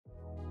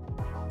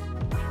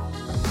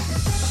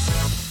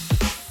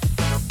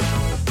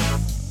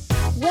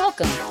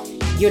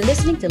You're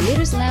listening to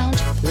Leaders Lounge,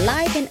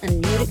 live and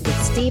unmuted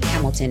with Steve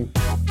Hamilton.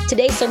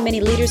 Today, so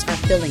many leaders are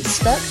feeling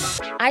stuck,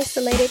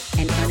 isolated,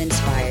 and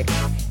uninspired.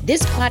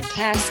 This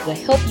podcast will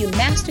help you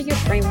master your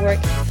framework,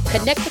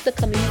 connect with the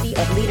community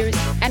of leaders,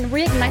 and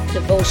reignite the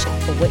devotion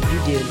for what you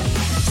do.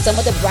 Some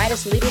of the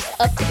brightest leaders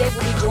of today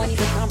will be joining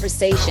the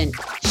conversation,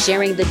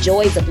 sharing the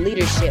joys of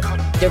leadership,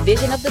 their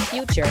vision of the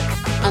future,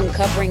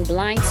 uncovering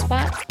blind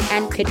spots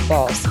and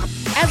pitfalls,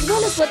 as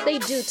well as what they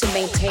do to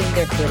maintain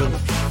their footing.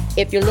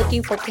 If you're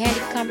looking for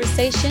candid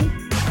conversation,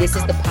 this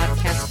is the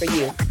podcast for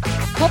you.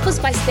 Help us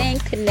by staying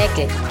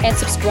connected and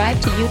subscribe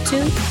to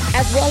YouTube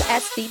as well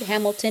as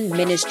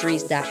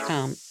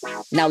SteveHamiltonMinistries.com.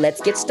 Now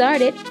let's get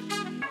started.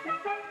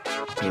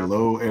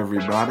 Hello,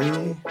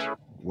 everybody.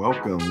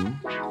 Welcome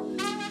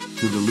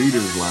to the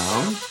Leaders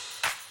Lounge.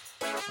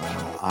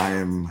 I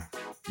am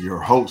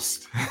your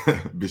host,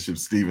 Bishop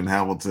Stephen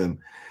Hamilton,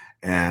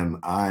 and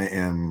I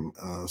am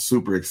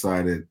super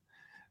excited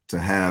to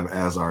have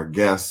as our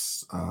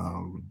guests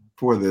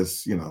for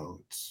this,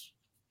 it's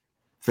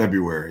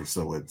February,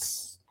 so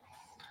it's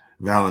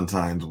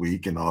Valentine's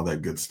week and all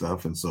that good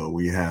stuff. And so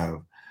we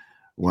have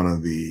one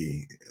of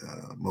the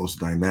most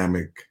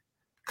dynamic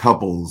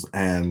couples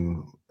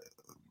and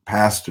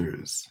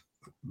pastors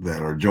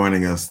that are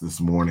joining us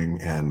this morning.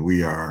 And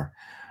we are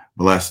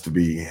blessed to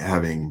be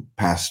having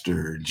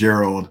Pastor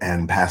Gerald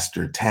and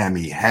Pastor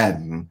Tammi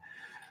Haddon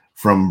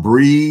from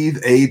Breathe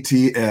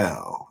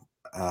ATL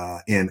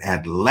in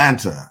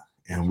Atlanta.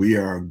 And we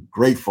are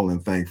grateful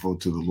and thankful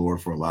to the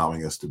Lord for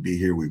allowing us to be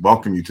here. We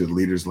welcome you to the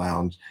Leaders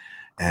Lounge.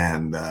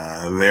 And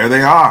there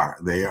they are.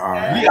 We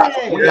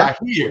are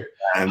here.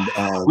 And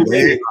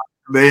they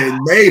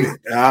made it.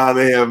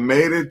 They have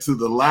made it to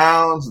the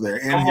lounge. They're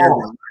in here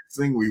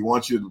relaxing. We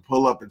want you to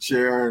pull up a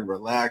chair and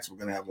relax. We're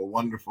going to have a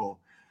wonderful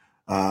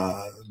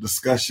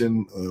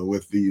discussion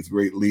with these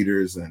great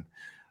leaders. And,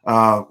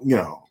 I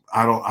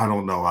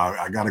don't know.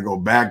 I got to go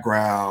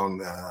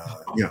background,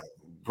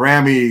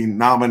 Grammy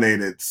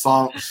nominated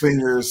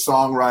singers,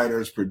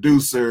 songwriters,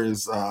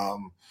 producers,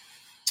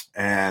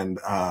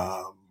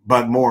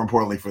 but more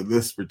importantly, for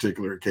this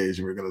particular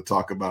occasion, we're going to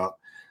talk about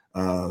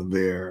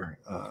their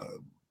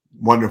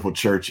wonderful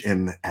church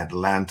in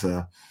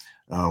Atlanta.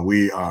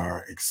 We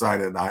are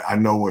excited. I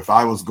know if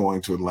I was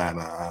going to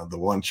Atlanta, the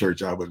one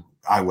church I would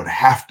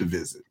have to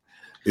visit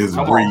is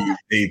Breathe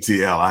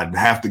ATL. I'd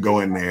have to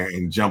go in there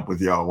and jump with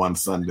y'all one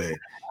Sunday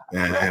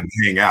and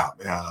hang out.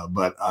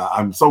 But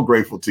I'm so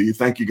grateful to you.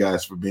 Thank you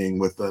guys for being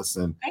with us.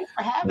 And thanks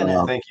for having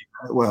us. Thank you.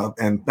 Well,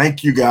 and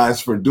thank you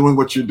guys for doing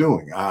what you're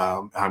doing.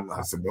 I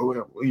said, well,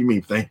 what do you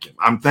mean thanking?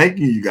 I'm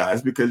thanking you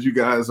guys because you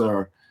guys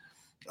are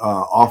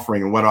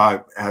offering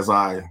what as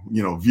I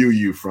view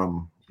you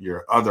from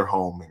your other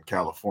home in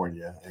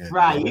California. And,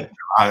 right.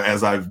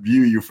 As I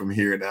view you from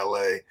here in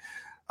LA,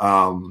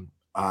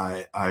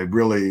 I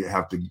really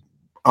have to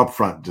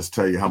upfront just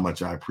tell you how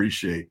much I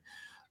appreciate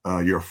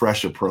your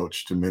fresh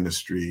approach to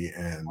ministry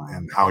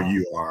and how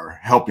you are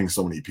helping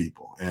so many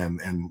people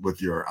and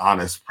with your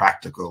honest,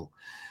 practical,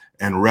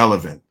 and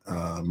relevant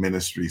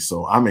ministry.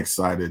 So I'm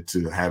excited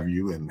to have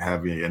you in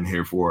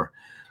here for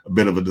a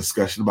bit of a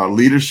discussion about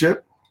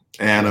leadership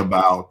and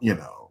about,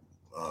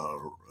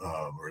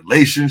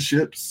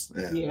 relationships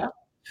and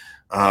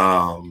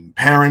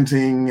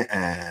parenting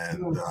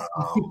and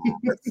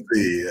let's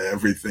see,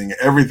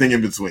 everything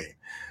in between.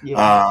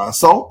 Yeah.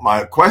 So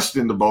my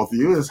question to both of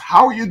you is,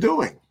 how are you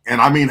doing? And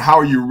I mean, how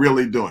are you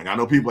really doing? I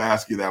know people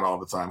ask you that all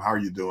the time. How are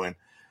you doing?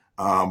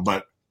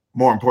 But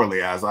more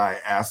importantly, as I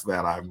ask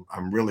that, I'm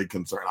really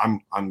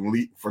concerned.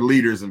 For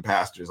leaders and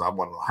pastors. I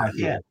want to know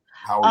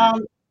how are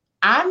you?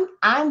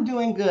 I'm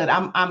doing good.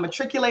 I'm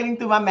matriculating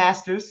through my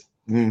master's.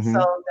 Mm-hmm.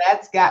 So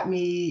that's got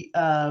me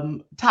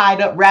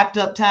tied up,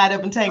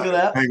 and tangled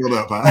up. Tangled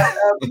up, huh?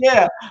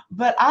 Yeah.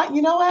 But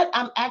you know what?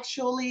 I'm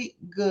actually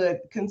good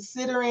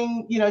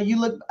considering,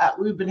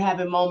 we've been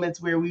having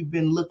moments where we've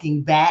been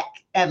looking back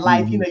at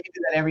life. Mm-hmm. You do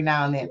that every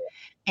now and then.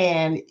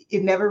 And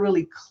it never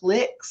really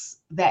clicks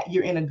that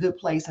you're in a good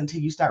place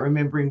until you start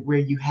remembering where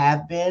you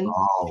have been.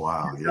 Oh,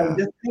 wow. Yeah. So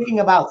just thinking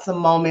about some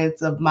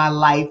moments of my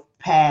life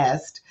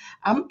past,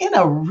 I'm in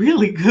a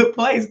really good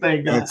place.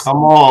 Thank God. Come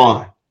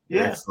on.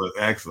 Yeah.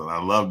 Excellent.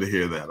 I love to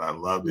hear that. I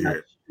love to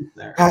hear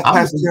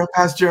it.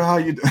 Pastor, how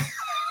you doing?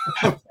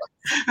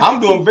 I'm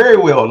doing very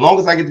well. As long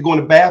as I get to go in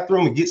the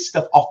bathroom and get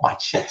stuff off my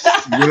chest.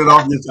 Get it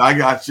off your chest. I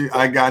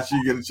got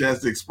you. Get a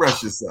chance to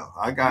express yourself.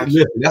 I got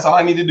you. That's all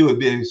I need to do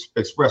is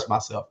express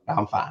myself.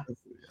 I'm fine.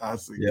 I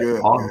see. Yeah,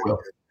 good.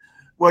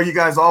 Well, you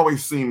guys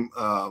always seem,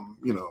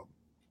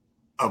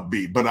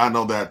 upbeat, but I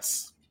know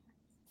that's,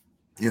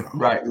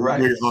 right.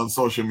 We're on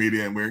social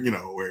media and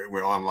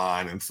we're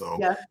online, and so.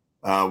 Yeah.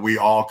 We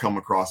all come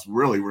across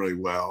really, really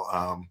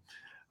well.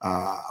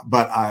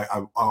 But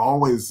I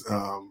always,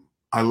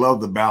 I love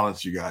the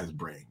balance you guys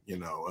bring,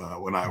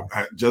 when I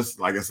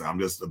just, like I said, I'm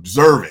just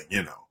observing,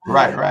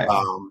 Right.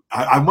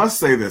 I must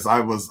say this. I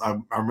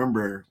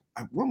remember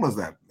when was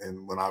that?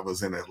 And when I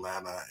was in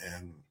Atlanta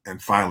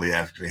and finally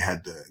actually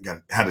had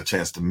a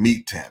chance to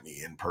meet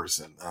Tammi in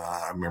person.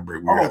 I remember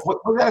we were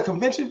was that a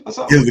convention or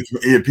something? It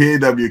was a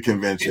PAW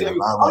convention.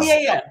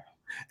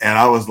 And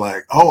I was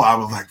like,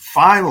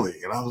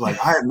 finally. And I was like,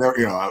 I had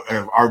never,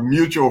 our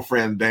mutual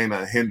friend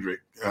Dana Hendrick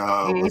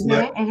was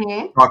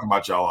talking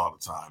about y'all all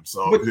the time.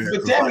 So, but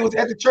Tammi was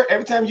at the church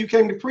every time you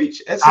came to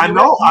preach. I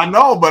know,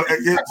 but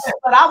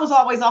but I was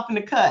always off in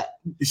the cut.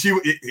 She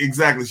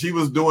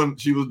was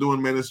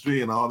doing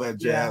ministry and all that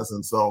jazz,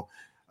 and so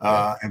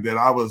and then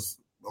I was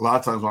a lot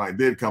of times when I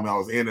did come, I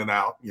was in and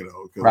out,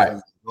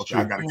 because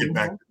I got to get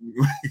back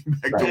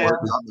to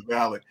work out in the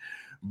valley.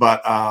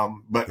 But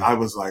I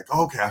was like,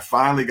 okay, I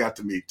finally got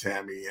to meet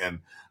Tammi, and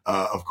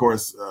of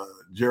course,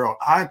 Gerald.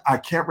 I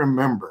can't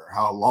remember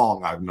how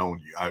long I've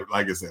known you.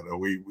 Like I said,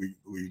 we.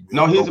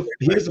 No,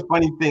 here's a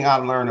funny thing I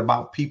learned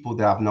about people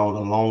that I've known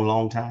a long,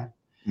 long time.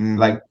 Mm-hmm.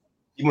 Like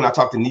even when I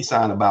talked to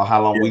Nissan about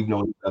how long we've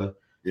known each other.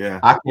 Yeah,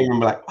 I can't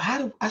remember. Like,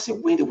 I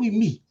said, when did we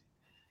meet?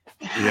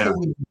 Yeah.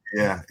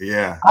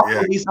 I've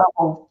known Nissan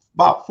for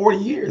about 40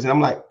 years, and I'm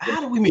like, how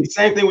did we meet?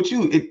 Same thing with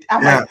you. It's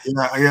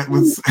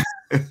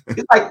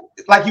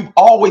like you've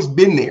always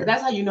been there.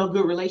 That's how you know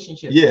good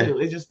relationships. Yeah, too.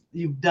 It's just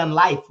you've done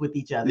life with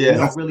each other. Yeah, you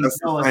don't really know a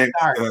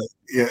start.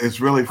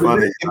 It's really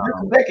funny.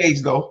 It's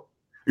decades though.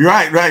 You're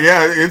right.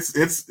 Yeah, it's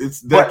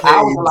decades. But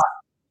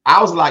I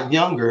was a lot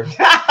younger.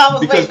 I was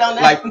because on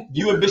that. Like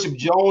you and Bishop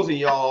Jones and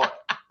y'all.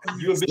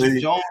 You and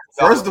Bishop Jones.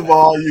 First of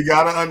all, you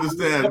got to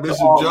understand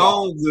Bishop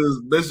Jones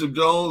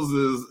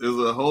is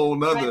a whole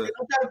nother. Don't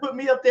try to put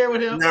me up there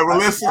with him. Yeah, well,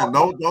 listen,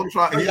 don't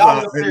try.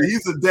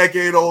 He's a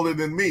decade older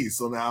than me,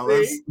 so now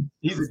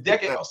he's a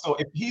decade. So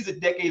if he's a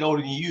decade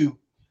older than you,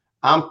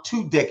 I'm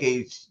 2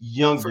 decades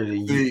younger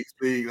than you.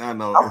 I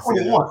know. I'm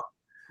 21.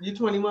 You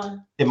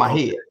 21? In my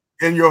head.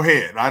 In your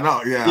head, I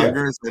know. Yeah. I'm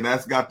gonna say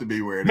that's got to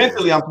be where it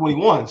mentally is. I'm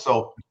 21,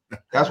 so.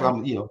 That's what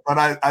I'm,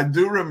 But I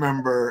do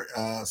remember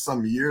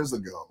some years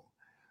ago,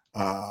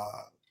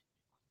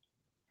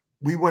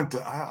 we went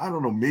to, I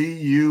don't know, me,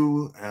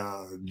 you,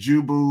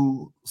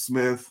 Jubu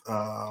Smith.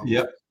 I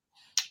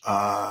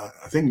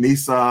think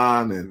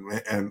Nissan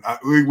and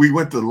we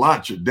went to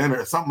lunch or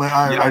dinner or something.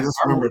 I just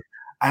remember,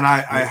 and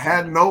I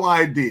had no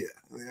idea.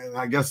 And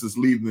I guess it's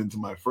leading into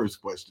my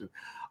first question.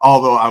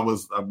 Although I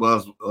was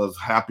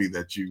happy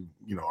that you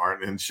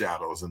aren't in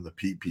shadows in the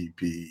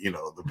PPP,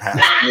 the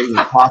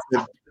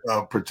Pastor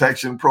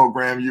protection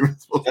program you were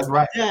supposed to. That's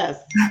right.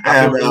 Yes.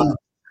 And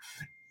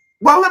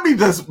well, let me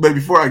just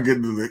before I get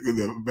into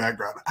the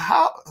background,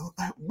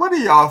 what do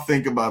y'all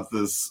think about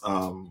this?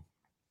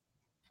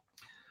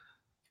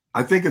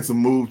 I think it's a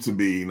move to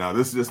be, now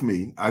this is just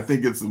me, I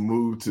think it's a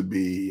move to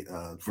be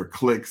for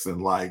clicks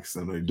and likes,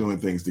 and they're doing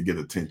things to get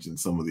attention,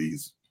 some of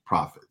these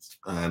prophets.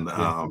 And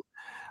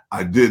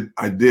I did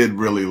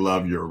really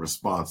love your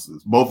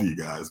responses, both of you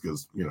guys,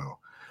 because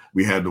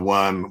we had the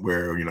one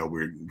where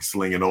we're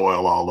slinging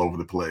oil all over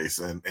the place,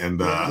 and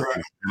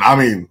I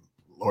mean,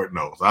 Lord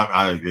knows,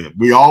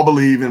 we all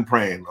believe in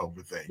praying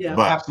over things,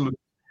 but absolutely.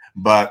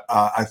 But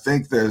I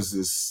think there's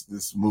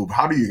this move.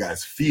 How do you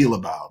guys feel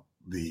about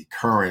the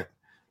current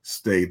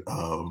state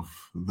of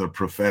the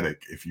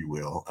prophetic, if you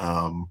will?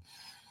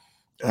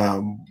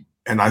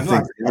 And I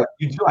think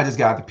I just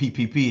got the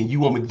PPP, and you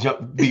want me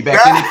to be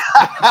back in it.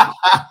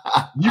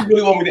 You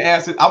really want me to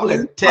answer? I will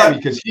let Tammi,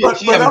 because she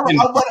hasn't been.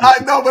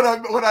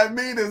 What I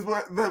mean is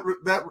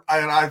that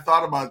and I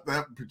thought about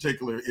that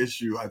particular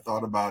issue. I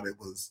thought about it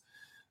was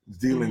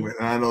dealing with,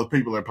 and I know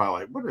people are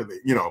probably like, what are they?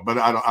 But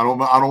I don't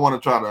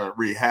want to try to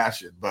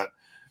rehash it. But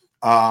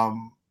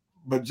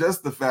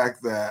just the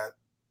fact that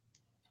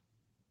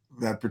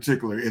that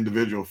particular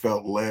individual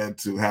felt led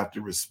to have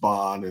to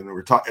respond, and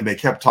they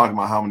kept talking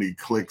about how many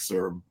clicks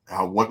or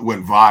what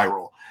went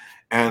viral.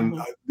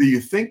 And do you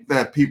think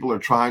that people are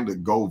trying to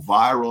go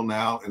viral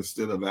now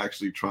instead of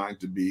actually trying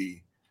to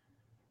be,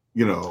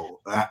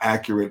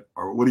 accurate?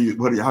 Or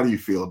how do you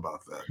feel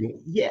about that?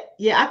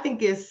 Yeah. I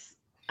think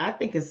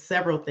it's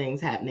several things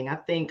happening. I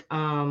think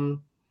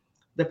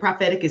the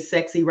prophetic is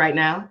sexy right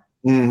now.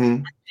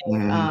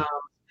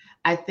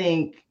 I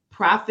think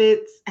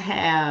prophets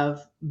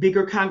have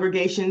bigger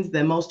congregations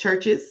than most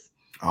churches,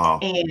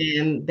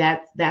 and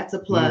that's a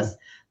plus.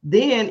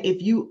 Then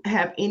if you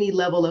have any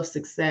level of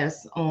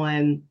success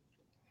on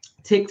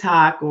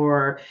TikTok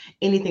or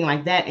anything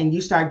like that, and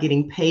you start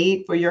getting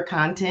paid for your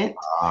content,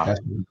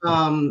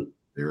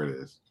 there it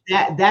is.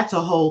 That's a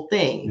whole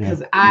thing,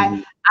 because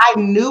I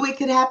knew it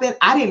could happen.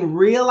 I didn't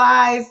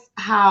realize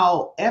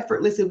how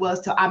effortless it was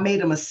till I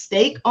made a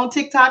mistake on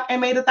TikTok and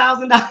made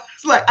 $1,000.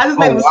 Like I just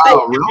made a mistake.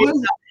 Wow,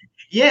 really?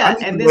 Yeah,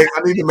 I need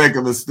to make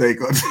a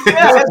mistake on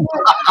TikTok.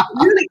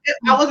 Really,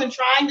 I wasn't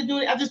trying to do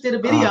it. I just did a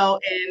video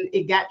and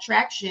it got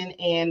traction,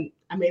 and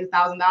I made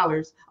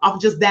 $1,000 off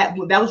of just that.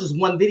 That was just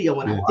one video,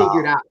 and I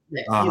figured out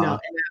that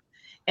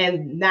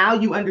and now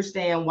you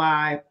understand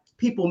why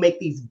people make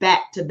these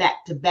back to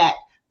back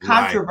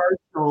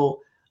controversial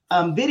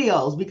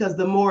videos, because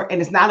the more,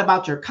 and it's not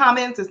about your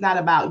comments, it's not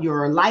about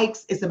your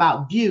likes, it's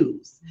about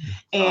views.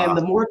 And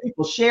the more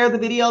people share the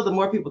video, the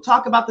more people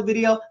talk about the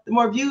video, the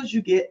more views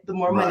you get, the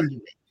more money you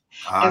make.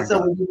 And so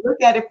when you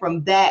look at it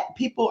from that,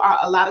 people are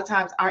a lot of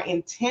times are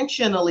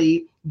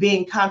intentionally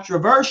being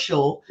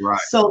controversial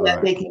so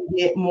that they can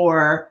get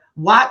more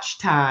watch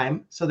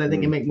time, so that they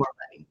can make more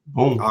money.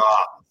 Boom.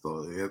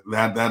 So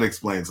that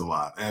explains a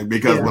lot. And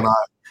because when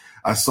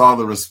I saw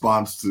the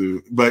response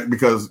to, but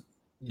because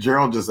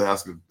Gerald just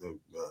asked,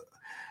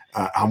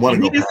 I want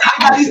to go. He just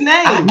got his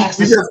name.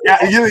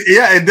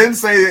 It didn't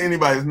say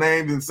anybody's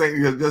name. Didn't say,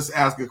 just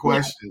ask a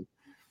question.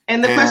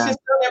 And the question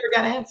still never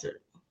got answered.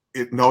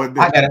 It didn't.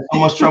 I got in so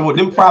much trouble.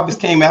 Them prophets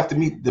came after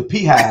me. The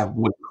Beehive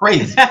went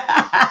crazy.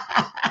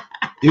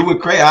 It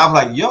went crazy. I was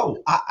like, yo,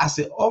 I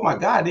said, oh my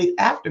God, they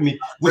after me,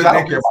 which I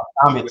don't care about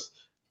comments.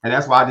 And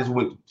that's why I just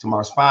went to my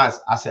response.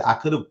 I said, I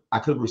could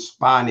have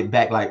responded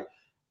back like,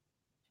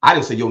 I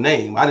didn't say your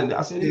name.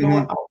 I said, you know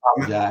what? I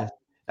apologize.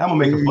 I'm gonna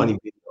make a funny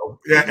video.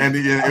 Yeah, and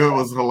it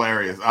was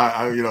hilarious.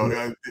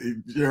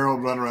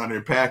 Gerald running around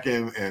there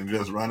packing and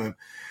just running.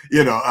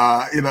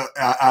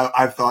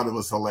 I thought it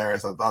was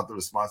hilarious. I thought the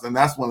response, and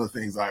that's one of the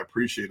things I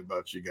appreciate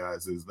about you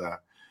guys, is that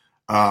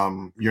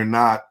you're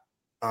not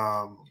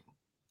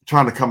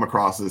trying to come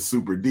across as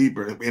super deep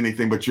or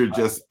anything, but you're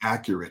just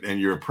accurate and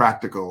you're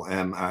practical,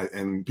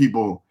 and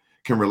people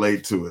can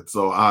relate to it.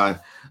 So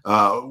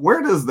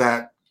where does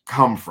that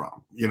come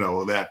from?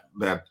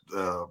 That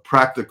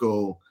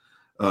practical,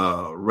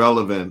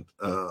 relevant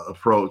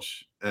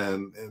approach,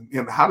 and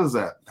how did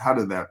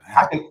that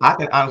happen? I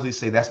can honestly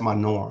say that's my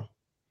norm.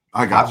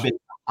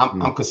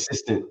 I'm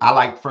consistent. I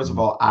like, first of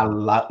all, I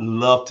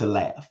love to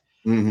laugh.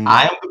 Mm-hmm.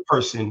 I am the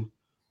person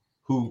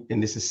who,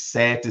 and this is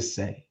sad to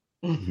say,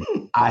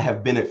 I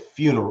have been at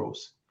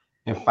funerals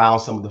and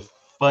found some of the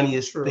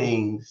funniest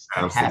things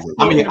that happen.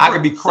 I mean, I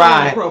could be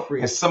crying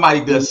and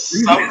somebody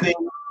does something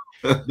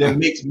that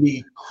makes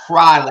me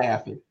cry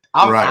laughing.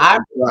 I'm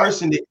the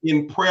person that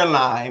in prayer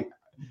line,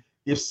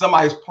 if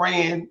somebody's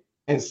praying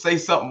and say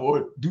something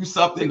or do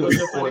something,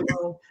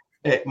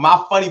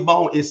 my funny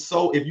bone is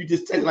so, if you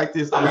just take it like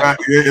this,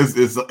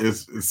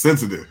 it's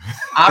sensitive.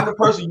 I'm the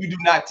person you do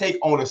not take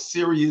on a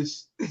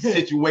serious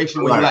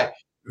situation where you're like,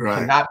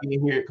 cannot be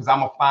in here because I'm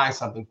gonna find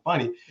something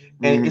funny.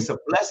 And it's a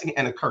blessing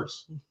and a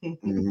curse.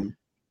 Mm-hmm.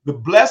 The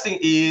blessing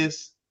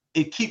is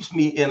it keeps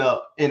me in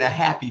a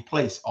happy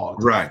place all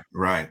the time.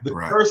 Right. The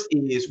curse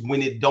is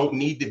when it don't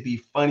need to be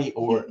funny,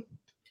 or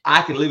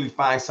I can literally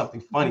find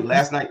something funny.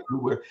 Last night we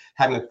were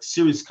having a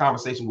serious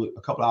conversation with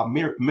a couple of our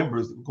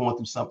members going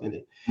through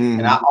something,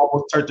 and I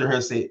almost turned to her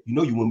and said, "You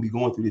know, you wouldn't be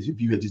going through this if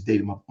you had just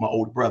dated my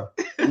older brother."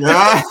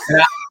 Yeah.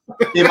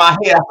 In my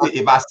head,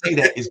 if I say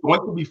that, it's going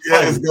to be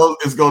funny. It's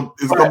going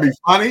to be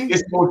funny.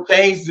 It's going to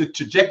change the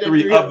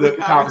trajectory of the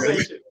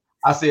conversation.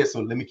 I said, so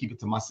let me keep it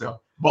to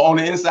myself. But on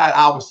the inside,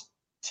 I was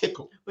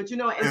tickled. But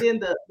and then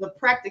the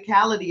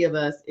practicality of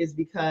us is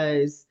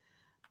because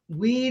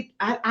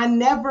I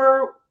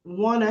never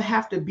want to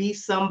have to be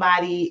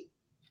somebody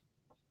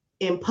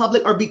in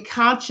public or be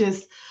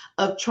conscious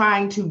of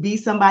trying to be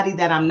somebody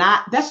that I'm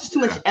not. That's just too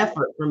much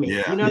effort for me.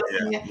 You know what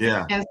I'm saying?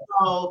 Yeah. And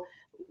so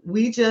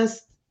we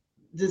just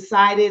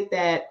decided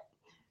that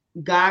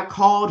God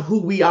called who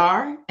we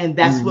are, and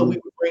that's what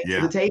we bring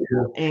to the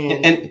table.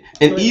 And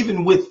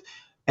even with,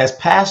 as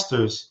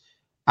pastors,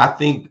 I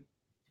think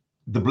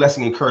the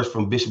blessing and curse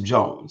from Bishop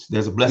Jones,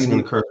 there's a blessing and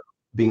a curse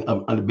being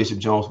under Bishop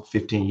Jones for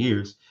 15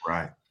 years,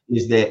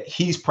 is that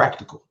he's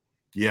practical.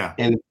 Yeah.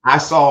 And I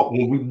saw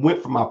when we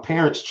went from my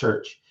parents'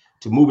 church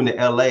to moving to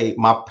LA,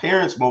 my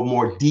parents were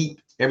more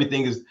deep.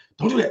 Everything is,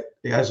 don't do that.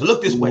 You guys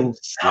look this way,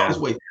 sound this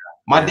way.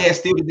 My dad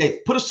still today,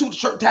 put a suit,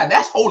 shirt, tie.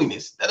 That's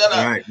holiness.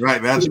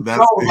 Right. That's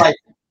like,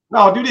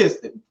 no, do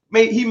this.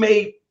 He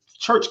made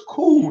church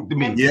cool to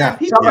me. Yeah.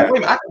 He's like, wait a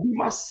minute, I can be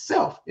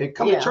myself and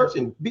come to church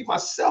and be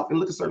myself and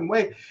look a certain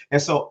way.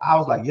 And so I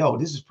was like, yo,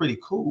 this is pretty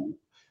cool,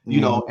 you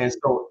know. And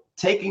so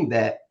taking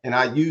that, and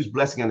I used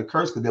blessing and a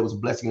curse because there was a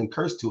blessing and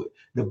curse to it.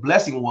 The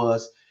blessing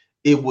was,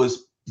 it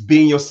was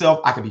being yourself.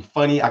 I could be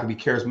funny, I could be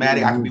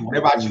charismatic, I could be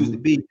whatever I choose to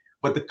be.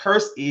 But the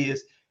curse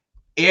is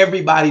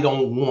everybody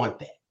don't want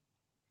that.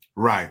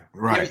 Right.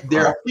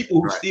 There are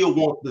people who still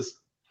want this,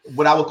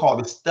 what I would call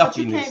the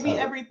stuffiness. You can't be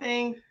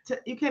everything.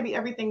 You can't be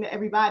everything to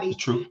everybody. It's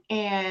true.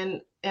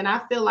 And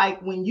I feel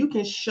like when you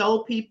can show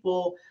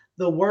people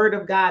the word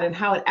of God and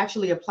how it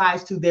actually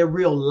applies to their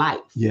real life.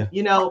 Yeah.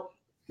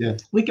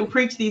 We can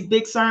preach these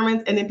big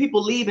sermons, and then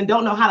people leave and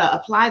don't know how to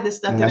apply this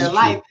stuff to their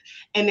life,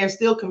 and they're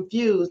still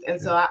confused.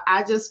 And so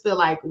I just feel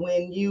like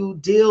when you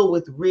deal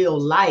with real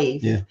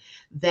life,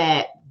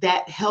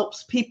 that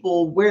helps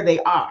people where they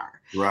are.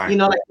 Right.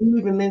 Like you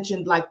even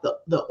mentioned, like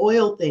the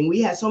oil thing.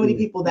 We had so many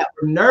people that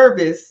were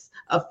nervous.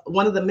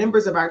 One of the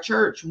members of our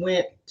church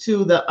went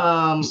to the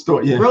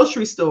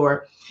grocery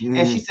store,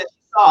 and she said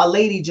she saw a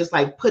lady just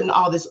like putting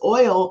all this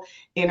oil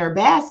in her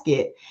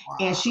basket. Wow.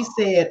 And she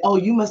said, "Oh,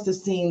 you must have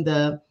seen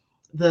the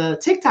the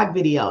TikTok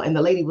video, and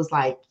the lady was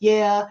like,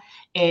 yeah.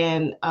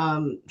 And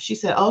she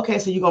said, okay,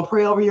 so you're going to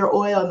pray over your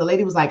oil. And the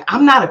lady was like,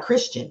 I'm not a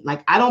Christian.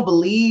 Like, I don't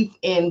believe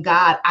in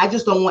God. I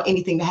just don't want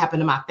anything to happen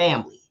to my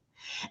family.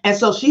 And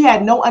so she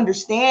had no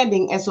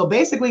understanding. And so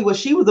basically what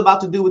she was about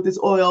to do with this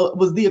oil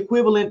was the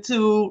equivalent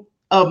to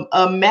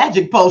a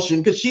magic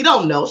potion, because she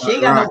don't know. She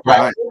ain't got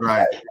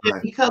right.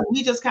 Because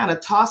we just kind of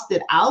tossed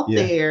it out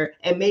there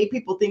and made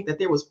people think that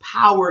there was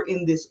power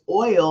in this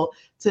oil.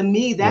 To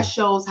me, that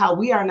shows how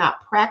we are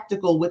not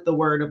practical with the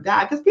word of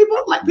God. Because people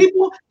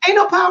ain't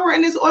no power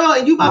in this oil,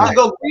 and you about to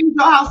go clean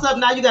your house up.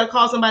 Now you got to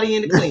call somebody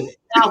in to clean it.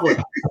 Now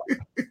what?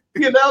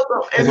 You know,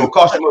 it's gonna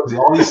cost you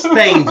all these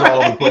stains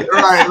all over the place.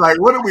 Right,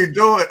 like what are we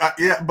doing?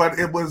 But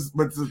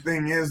the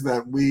thing is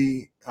that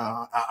we,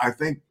 I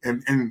think,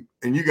 and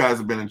you guys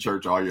have been in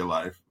church all your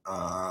life,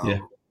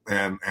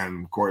 and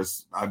of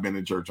course I've been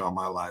in church all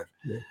my life,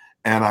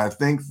 and I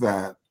think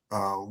that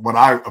what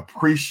I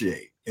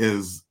appreciate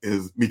is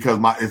because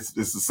it's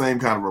the same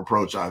kind of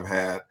approach I've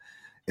had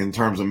in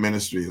terms of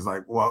ministry. It's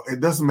like, well, it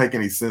doesn't make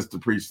any sense to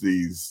preach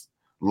these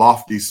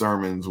lofty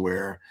sermons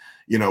where,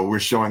 you know, we're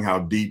showing how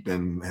deep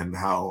and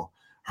how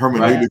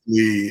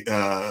hermeneutically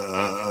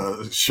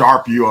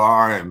sharp you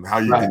are, and how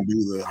you can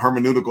do the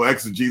hermeneutical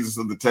exegesis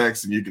of the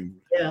text, and you can.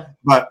 Yeah.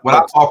 But what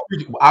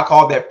I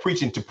call that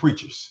preaching to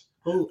preachers.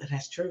 Oh,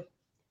 that's true.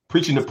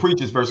 Preaching to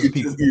preachers versus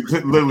people. You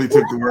literally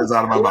took the words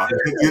out of my mouth.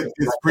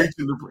 It's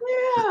preaching to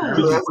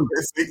preachers.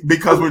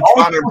 Because we're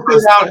trying to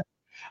trust.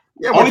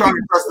 Yeah, we're trying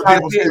to trust the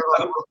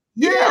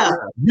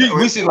people.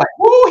 We seem like,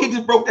 whoa, he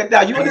just broke that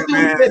down. You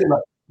understand what he said?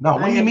 No,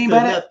 what do you mean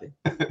by that?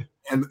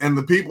 And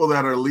the people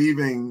that are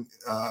leaving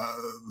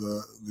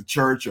the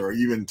church or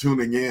even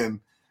tuning in,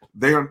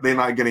 they're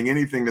not getting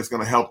anything that's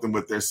going to help them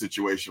with their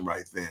situation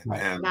right then.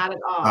 And not at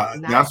all.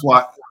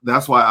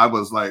 That's why I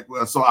was like,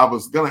 so I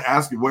was going to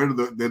ask you, where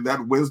did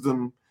that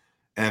wisdom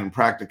and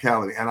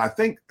practicality? And I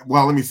think,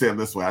 well, let me say it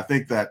this way. I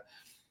think that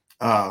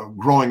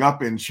growing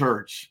up in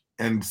church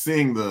and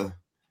seeing the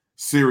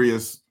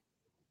serious,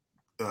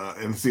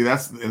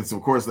 and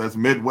of course that's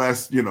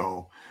Midwest, you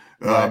know.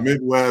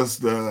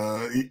 Midwest,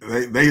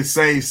 they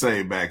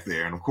say back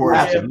there, and of course,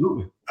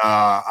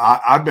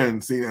 I've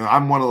been seeing.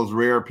 I'm one of those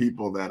rare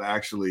people that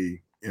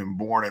actually am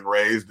born and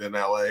raised in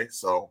LA.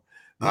 So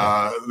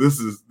this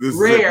is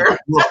rare,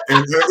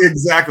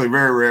 exactly,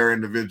 very rare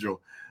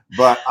individual.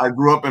 But I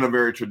grew up in a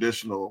very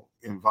traditional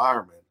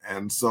environment,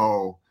 and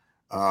so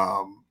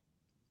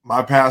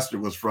my pastor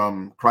was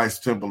from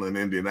Christ Temple in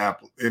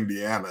Indianapolis,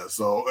 Indiana.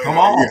 So come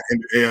on,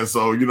 and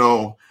so you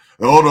know.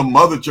 The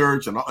mother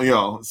church, and you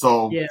know,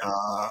 so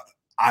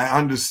I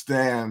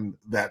understand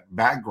that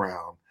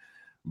background,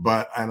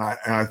 but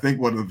I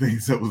think one of the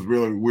things that was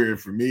really weird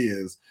for me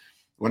is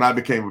when I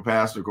became a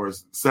pastor. Of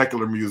course,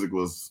 secular music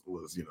was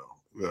you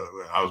know,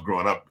 I was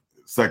growing up,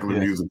 secular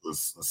music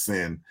was a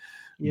sin,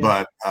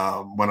 but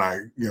when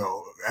I, you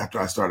know,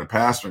 after I started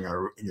pastoring,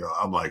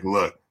 I'm like,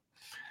 look,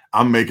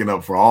 I'm making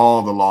up for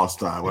all the lost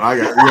time. When I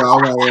got,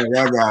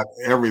 I got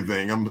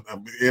everything. I'm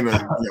in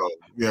a,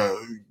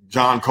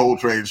 John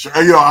Coltrane show.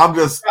 You know, I'm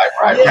just,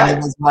 it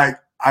was like,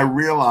 I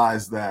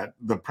realized that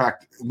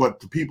what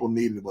the people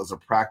needed was a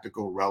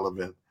practical,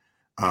 relevant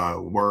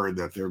word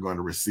that they're going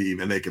to receive,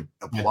 and they could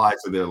apply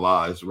to their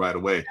lives right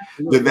away.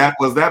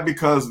 Was that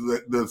because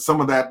some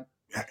of that,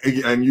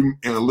 and you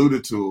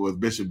alluded to it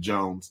with Bishop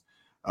Jones,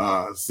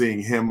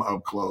 seeing him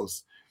up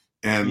close.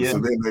 And so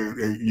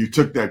then you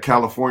took that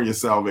California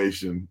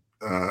salvation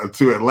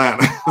to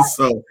Atlanta.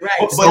 So,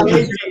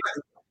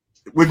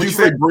 would you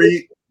say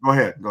Breathe? Go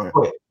ahead.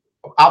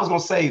 I was gonna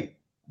say,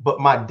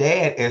 but my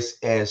dad,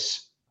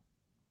 as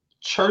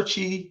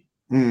churchy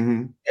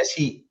as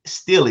he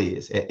still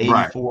is at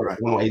 84,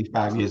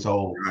 85 years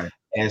old,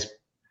 I'm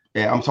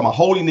talking about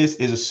holiness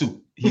is a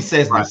suit. He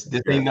says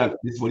this ain't nothing.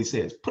 This is what he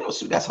says. Put on a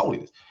suit, that's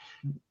holiness.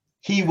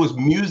 He was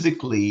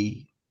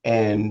musically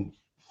and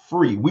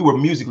free. We were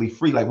musically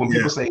free. Like when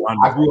people say,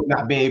 I grew up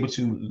not being able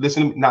to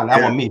listen to that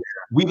wasn't me.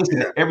 We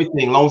listened to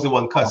everything as long as it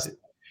wasn't cussing.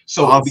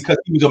 So because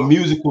he was a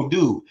musical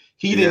dude,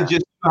 he didn't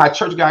just how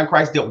Church of God in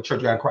Christ dealt with Church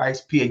of God in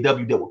Christ,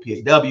 PAW dealt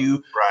with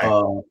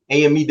PAW,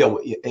 AME dealt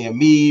with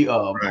AME,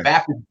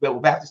 Baptist dealt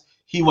with Baptist.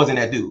 He wasn't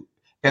that dude.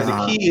 As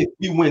a kid,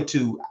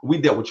 we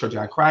dealt with Church of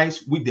God in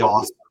Christ. We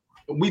dealt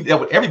with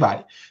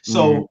everybody.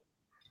 So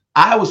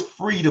I was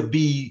free to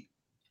be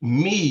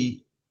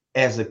me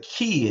as a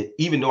kid,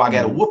 even though I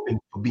got a whooping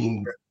for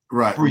being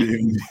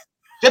free.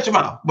 Shut your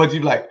mouth. But you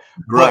like,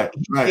 he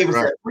gave us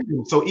that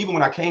freedom. So even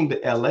when I came to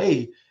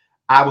LA,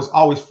 I was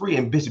always free.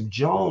 And Bishop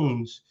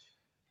Jones,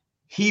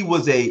 he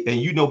was and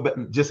you know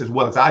just as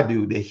well as I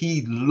do that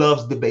he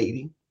loves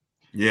debating.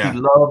 Yeah, he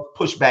loves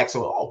pushback.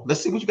 So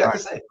let's see what you got to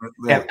say.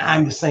 And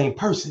I'm the same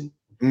person.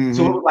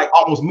 So it was like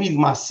almost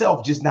meeting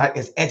myself, just not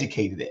as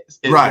educated as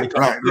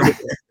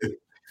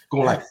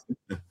going like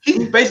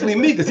he's basically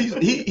me, because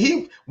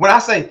he when I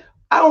say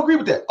I don't agree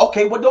with that,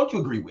 okay, what don't you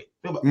agree with?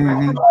 And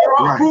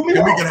we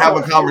can have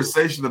a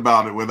conversation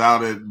about it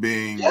without it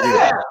being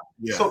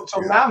So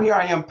now here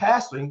I am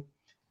pastoring.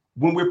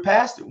 When we're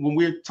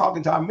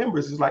talking to our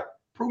members, it's like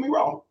prove me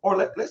wrong, or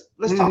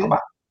let's talk about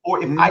it.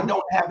 Or if I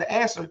don't have the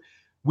answer,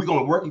 we're going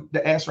to work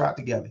the answer out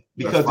together.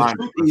 Because the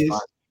truth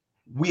is,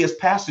 we as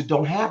pastors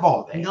don't have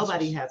all the answers.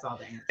 Nobody has all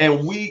the answers.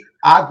 And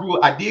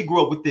I did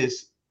grow up with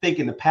this,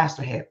 thinking the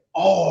pastor had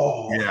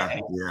all the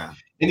answers. Yeah.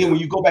 And then when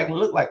you go back and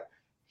look, like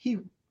he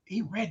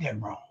read that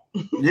wrong.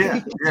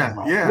 Yeah.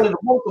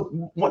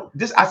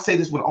 I say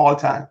this one all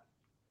the time.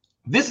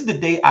 This is the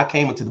day I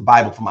came into the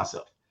Bible for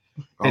myself.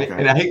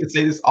 And I hate to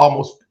say this,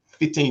 almost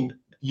 15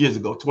 years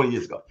ago, 20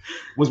 years ago,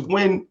 was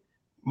when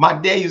my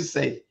dad used to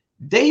say,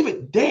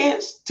 David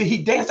danced till he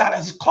danced out of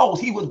his clothes.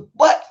 He was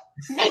butt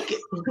naked.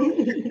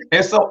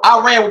 And so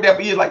I ran with that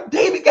for years, like,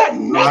 David got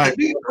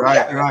naked.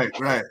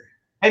 Right.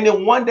 And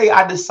then one day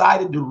I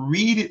decided to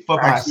read it for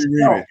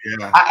myself.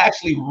 I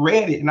actually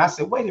read it, and I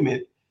said, wait a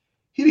minute,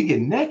 he didn't get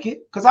naked.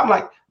 Because I'm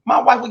like,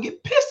 my wife would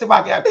get pissed if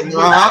I got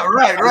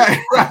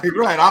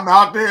right. I'm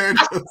out there.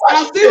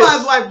 I see why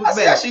his wife was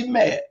mad. She's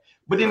mad.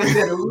 But then it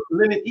said a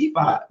linen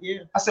ephod. Yeah.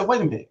 I said,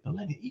 wait a minute, a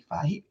linen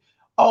ephod.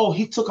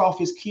 He took off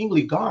his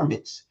kingly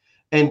garments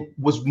and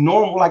was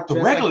normal like the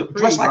regular,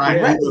 dressed like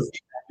the regular.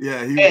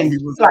 He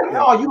was like,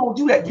 no, you don't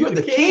do that. You're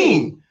the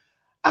king.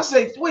 I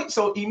said, wait.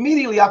 So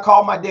immediately I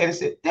called my dad and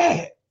said,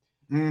 Dad,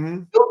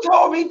 you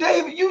told me,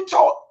 David, you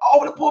told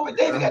over the pulpit,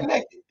 David got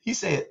naked. He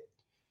said,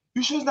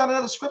 you sure it's not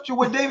another scripture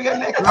where David got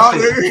naked?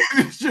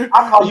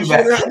 I'll call you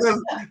back.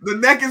 The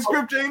naked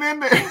scripture ain't in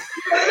there.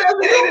 You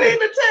didn't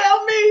even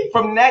tell me.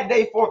 From that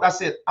day forth, I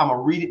said, I'm going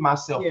to read it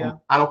myself.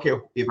 I don't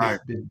care if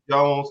it's Bishop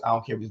Jones. I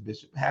don't care if it's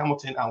Bishop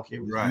Hamilton. I don't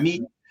care if it's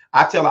me.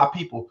 I tell our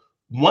people,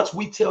 once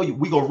we tell you,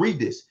 we're going to read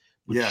this.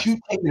 But you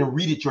take it and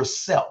read it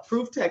yourself.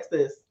 Proof text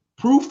this.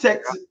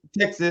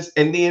 Text this.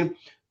 And then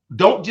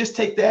don't just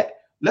take that.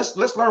 Let's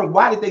learn,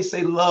 why did they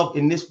say love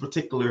in this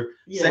particular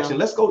section?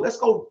 Let's go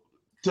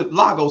to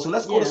Lagos, and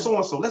let's go to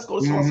so-and-so. Let's go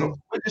to so-and-so.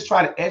 We're just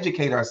trying to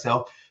educate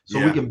ourselves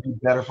so we can be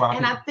better for our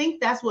people. I think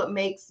that's what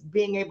makes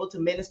being able to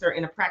minister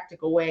in a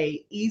practical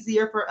way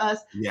easier for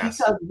us. Yes.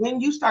 Because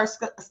when you start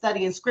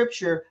studying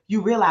scripture,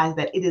 you realize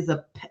that it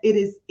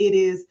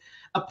is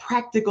a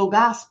practical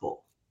gospel.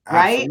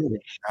 Right. Absolutely.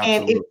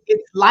 And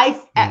it's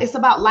life. It's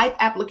about life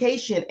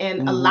application.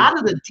 And a lot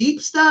of the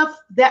deep stuff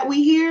that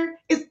we hear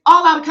is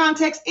all out of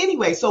context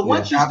anyway. So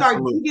once you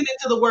start digging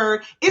into the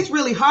word, it's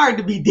really hard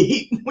to be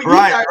deep.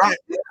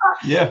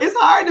 It's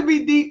hard to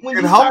be deep when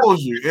it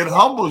humbles you. It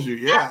humbles you.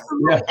 Yeah.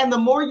 Absolutely. And the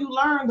more you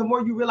learn, the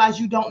more you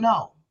realize you don't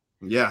know.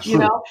 Yeah. You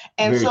know,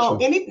 and very so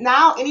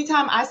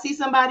anytime I see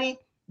somebody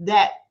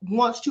that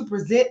wants to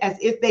present as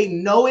if they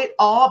know it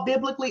all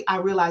biblically, I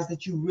realize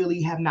that you really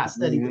have not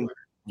studied the word.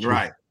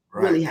 Right.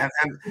 Really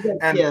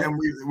and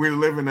we're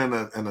living in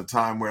a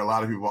time where a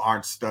lot of people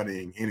aren't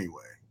studying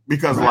anyway,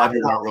 because a lot of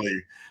people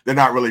they're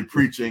not really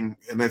preaching,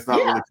 and it's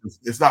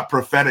not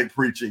prophetic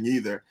preaching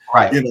either.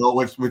 Right. You know,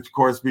 which of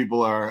course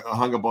people are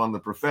hung up on the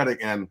prophetic,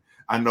 and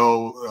I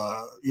know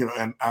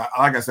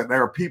like I said,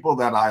 there are people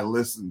that I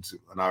listen to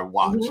and I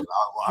watch, and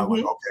I'm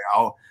like,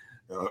 okay,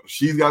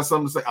 she's got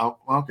something to say.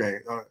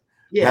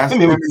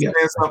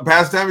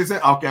 Pastor Tammi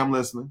said, okay, I'm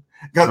listening,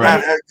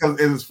 because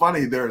it's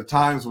funny. There are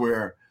times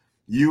where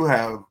you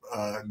have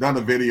done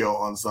a video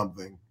on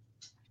something,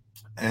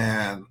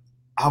 and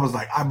I was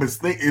like, I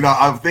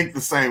think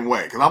the same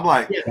way, because I'm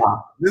like,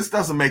 this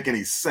doesn't make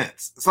any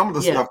sense. Some of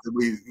the stuff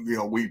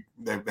that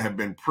that have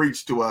been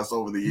preached to us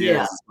over the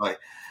years, is like,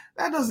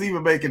 that doesn't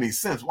even make any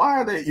sense.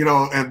 Why are they,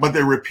 but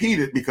they repeat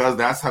it because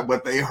that's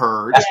what they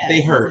heard. That's what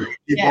they heard.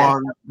 Keep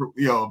on,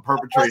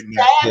 perpetrating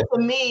that. What's sad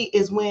for me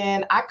is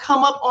when I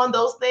come up on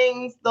those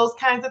things, those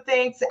kinds of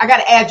things. I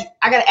gotta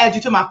add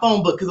you to my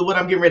phone book because of what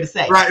I'm getting ready to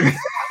say. Right.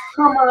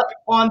 Come up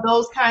on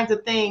those kinds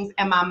of things,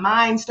 and my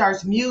mind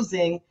starts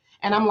musing,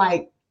 and I'm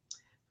like,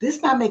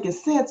 this not making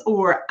sense,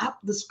 or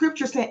the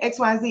scripture saying X,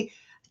 Y, and Z.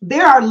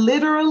 There are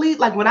literally,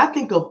 like, when I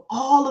think of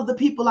all of the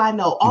people I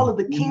know, all of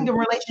the kingdom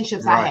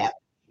relationships I have,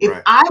 if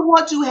I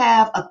want to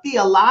have a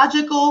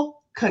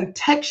theological,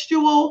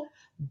 contextual,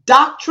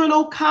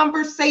 doctrinal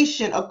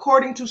conversation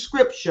according to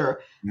scripture,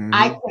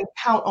 I can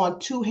count on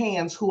two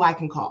hands who I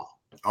can call.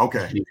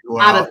 Okay.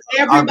 Well, out of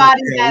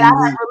everybody that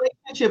I have a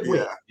relationship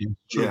with.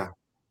 Yeah.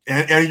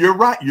 And you're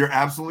right. You're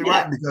absolutely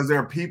right, because there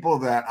are people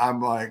that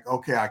I'm like,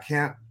 okay, I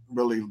can't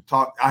really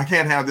talk. I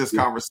can't have this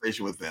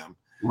conversation with them.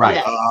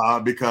 Right.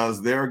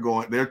 Because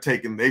they've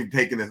taken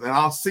this, and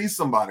I'll see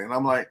somebody and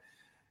I'm like,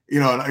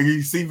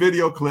 you see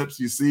video clips,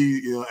 you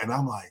see, and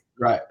I'm like,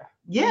 right.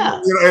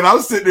 Yeah. And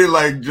I'm sitting there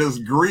like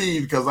just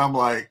grieved, because I'm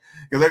like,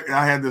 because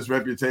I had this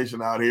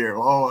reputation out here.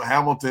 Oh,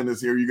 Hamilton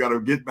is here. You got to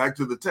get back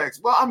to the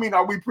text. Well, I mean,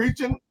 are we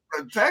preaching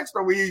a text?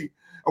 Are we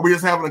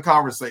just having a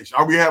conversation?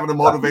 Are we having a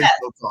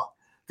motivational talk?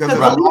 Because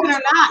believe it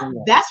or not,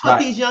 that's what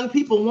these young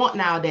people want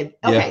nowadays.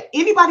 Okay,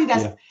 anybody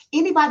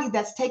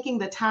that's taking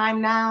the time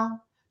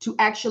now to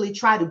actually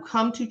try to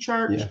come to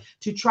church,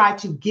 to try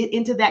to get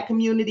into that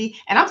community.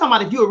 And I'm talking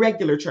about if you're a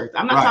regular church.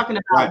 I'm not talking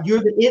about you're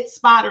the it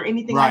spot or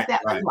anything like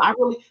that.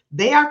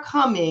 They are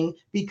coming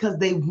because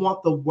they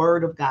want the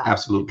word of God.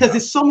 Absolutely. Because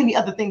there's so many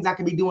other things I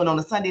could be doing on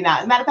a Sunday night.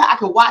 As a matter of fact, I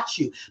could watch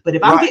you. But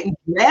if I'm getting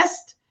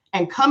dressed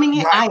and coming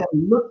in, I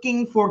am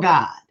looking for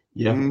God.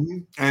 Yeah.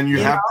 And you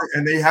have to,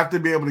 and they have to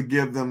be able to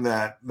give them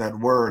that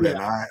word.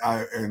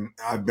 Yeah. And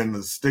I've been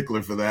a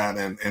stickler for that.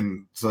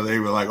 And so they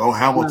were like, oh,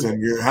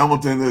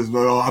 Hamilton is,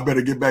 I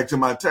better get back to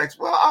my text.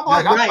 Well, I'm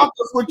like, I thought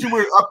that's what you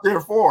were up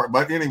there for.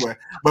 But anyway,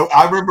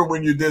 I remember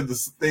when you did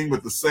this thing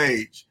with the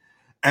sage,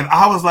 and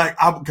I was like,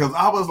 because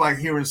I was like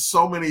hearing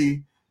so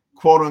many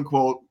quote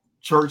unquote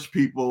church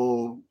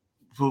people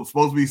who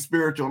supposed to be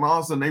spiritual, and all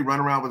of a sudden they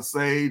run around with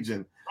sage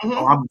and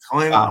I'm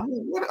telling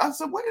you, I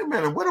said, wait a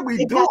minute, what are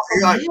we doing?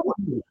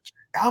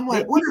 I'm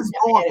like, what is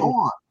going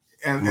on?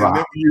 And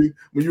then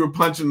when you were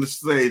punching the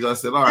stage, I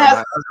said, all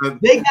right,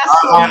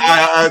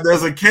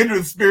 there's a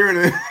kindred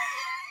spirit.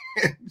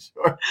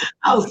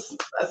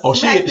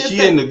 She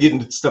ended up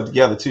getting stuff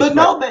together too. But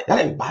that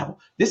ain't Bible.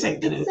 This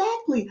ain't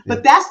exactly. Yeah.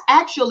 But that's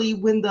actually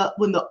when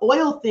the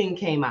oil thing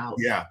came out.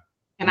 Yeah.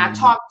 And I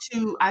talked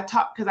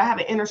because I have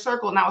an inner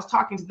circle, and I was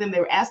talking to them.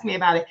 They were asking me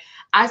about it.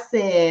 I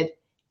said,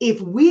 if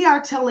we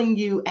are telling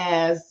you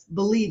as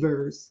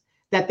believers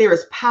that there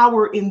is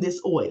power in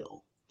this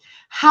oil,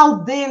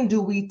 how then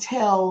do we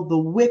tell the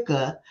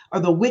Wicca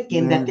or the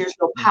Wiccan that there's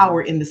no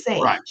power in the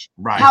sage?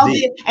 Right. How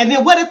then? And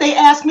then what if they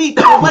ask me,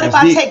 well, what if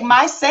I take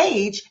my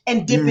sage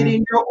and dip it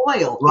in your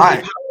oil? Right.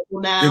 Is it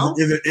powerful now?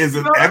 Is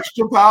it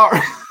extra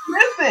power?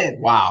 Listen.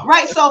 Wow.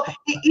 Right. So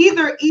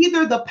either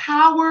the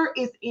power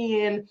is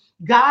in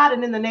God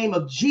and in the name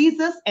of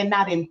Jesus and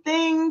not in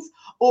things,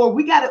 or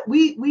we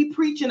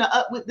preaching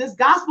with this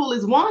gospel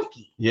is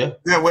wonky. Yeah.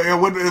 Yeah.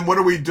 What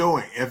are we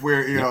doing if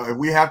we're if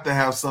we have to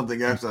have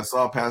something extra? I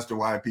saw Pastor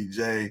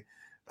YPJ.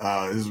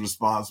 His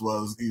response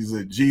was, he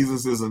said,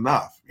 Jesus is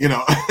enough.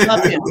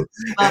 Love him.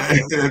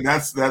 And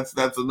that's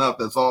enough.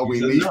 That's all we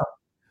need.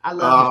 I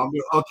love him.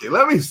 Okay,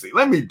 let me see.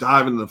 Let me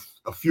dive into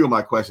a few of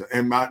my questions.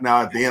 And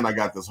now at the end, I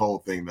got this whole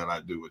thing that I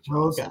do with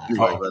y'all.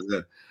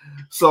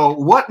 So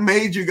what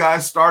made you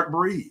guys start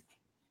Breathe?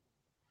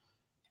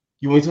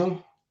 You want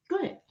to? Go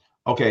ahead.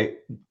 Okay.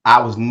 I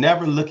was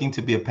never looking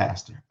to be a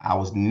pastor. I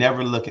was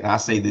never looking. I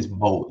say this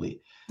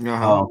boldly.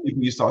 People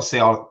used to say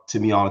to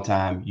me all the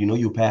time, you're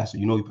a pastor.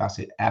 I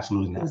said,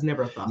 absolutely not. It was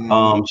never a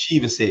thought. She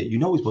even said,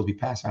 we're supposed to be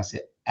pastor. I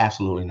said,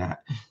 absolutely not.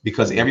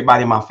 Because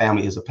everybody in my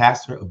family is a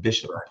pastor, a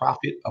bishop, a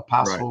prophet,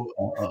 apostle,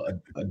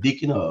 a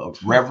deacon, a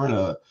reverend,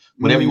 or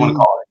whatever you want to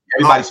call it.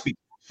 Everybody speaks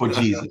for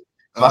Jesus.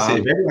 So I said,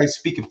 if everybody's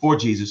speaking for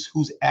Jesus,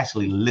 who's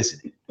actually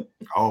listening?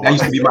 That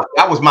used to be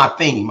that was my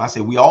theme. I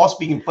said, we all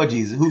speaking for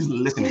Jesus. Who's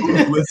listening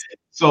to us?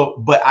 So,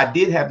 but I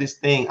did have this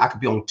thing. I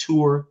could be on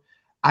tour.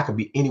 I could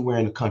be anywhere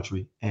in the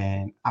country.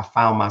 And I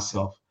found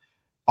myself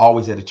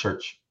always at a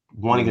church,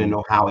 wanting to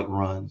know how it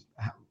runs,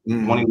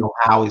 wanting to know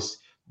how it's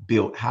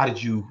built. How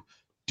did you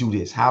do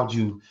this? How'd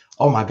you,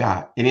 oh my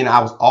God. And then I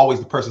was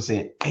always the person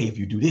saying, hey, if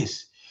you do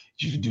this,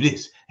 you should do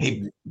this.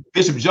 Hey,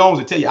 Bishop Jones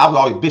will tell you, I was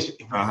always Bishop.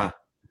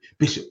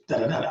 Bishop, da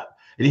da da da.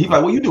 And he's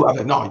like, well, you do. I was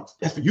like, no,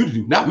 that's for you to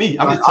do, not me.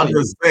 I'm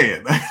just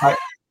saying. Right?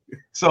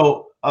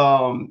 So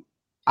I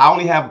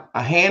only have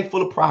a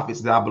handful of prophets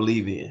that I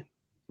believe in.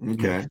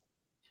 Okay.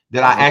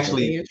 That I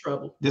actually,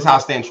 this is how I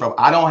stay in trouble.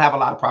 I don't have a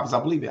lot of prophets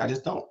I believe in. I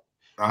just don't.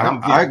 I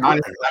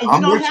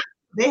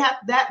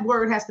that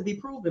word has to be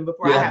proven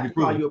before I have to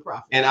call you a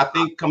prophet. And I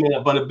think coming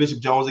up under Bishop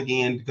Jones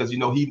again, because he's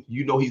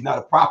not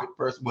a prophet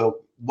first. Well,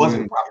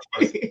 wasn't a prophet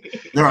first.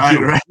 Right.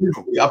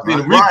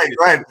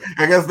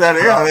 I guess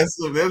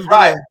that's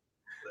right.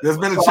 There's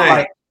been a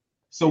change.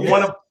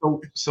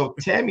 So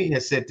Tammy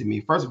has said to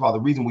me, first of all, the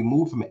reason we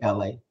moved from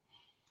LA,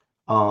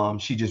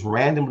 she just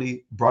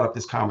randomly brought up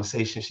this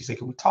conversation. She said,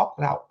 can we talk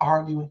without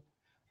arguing?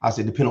 I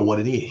said, depending on what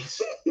it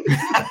is.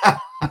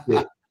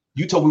 Said,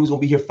 you told me we was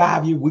gonna be here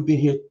 5 years. We've been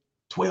here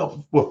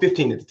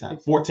 15 at the time,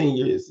 14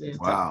 years.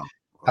 Wow.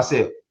 I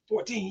said,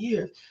 14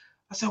 years.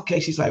 I said, okay.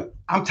 She's like,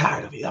 I'm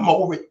tired of it. I'm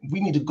over it. We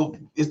need to go.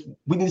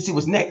 We need to see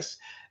what's next.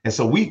 And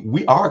so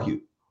we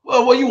argued.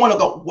 Well, where you want to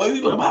go? Where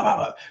you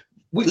going?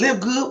 We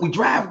live good. We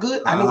drive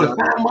good. I know where to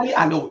find money.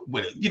 I know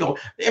where,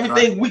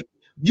 everything. Right.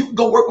 You can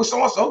go work with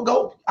so-and-so.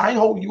 Go. I ain't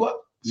holding you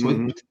up. So it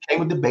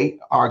became a debate,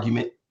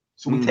 argument.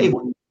 So we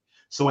tabled it.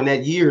 So in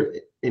that year,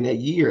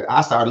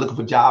 I started looking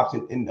for jobs.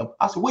 And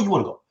I said, where you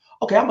want to go?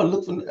 Okay, I'm going to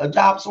look for a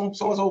job.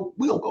 So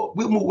we'll go.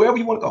 We'll move wherever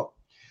you want to go.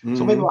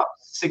 So maybe about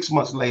 6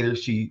 months later,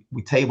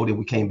 we tabled it.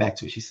 We came back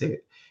to it. She said,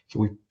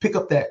 can we pick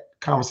up that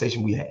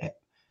conversation we had?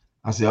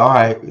 I said, all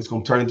right, it's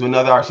going to turn into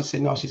another art. She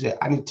said, no. She said,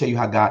 I need to tell you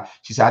how God,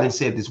 she said, I didn't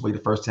say it this way the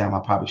first time. I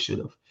probably should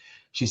have.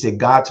 She said,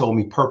 God told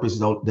me purpose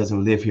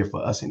doesn't live here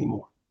for us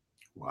anymore.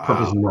 Wow.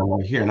 Purpose is no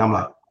longer here. And I'm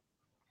like,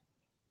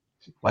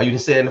 why you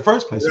didn't say it in the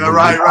first place? Yeah,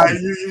 right.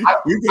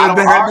 We could have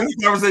had this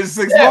conversation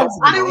 6 months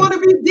ago. I didn't want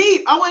to be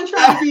deep. I wasn't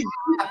trying to be deep.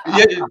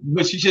 Yeah,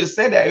 but she should have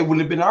said that. It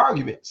wouldn't have been an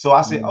argument. So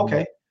I said,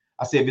 okay.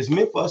 I said, if it's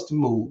meant for us to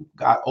move,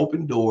 God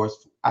opened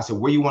doors. I said,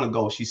 where you want to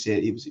go? She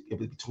said, it was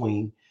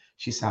between,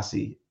 she said, I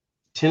see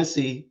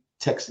Tennessee,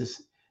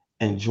 Texas,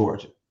 and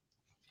Georgia.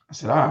 I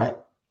said, all right.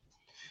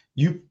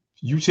 You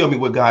tell me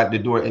what God, the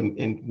door,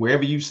 and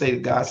wherever you say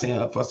that God's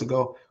saying for us to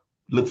go,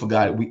 look for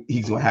God.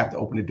 He's going to have to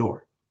open the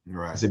door.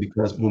 Right. I said,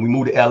 because when we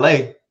moved to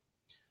LA,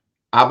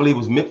 I believe it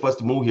was meant for us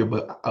to move here,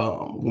 but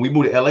when we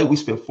moved to LA, we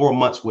spent 4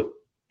 months with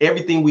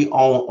everything we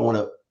own on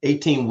a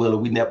 18-wheeler.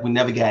 We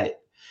never got it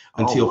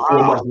until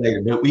 4 months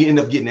later. But we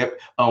ended up getting it.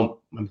 Let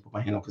me put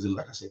my hand on because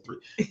like I said, 3.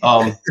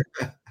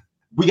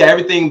 We got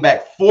everything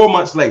back 4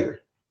 months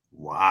later.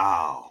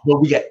 Wow. But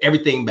we got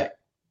everything back.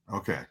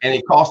 Okay. And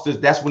it cost us,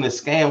 that's when the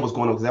scam was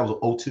going on, because that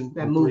was 02.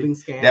 That moving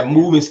scam. That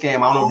moving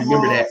scam. I don't know if you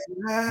remember that.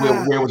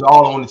 Yeah. Where it was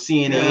all on the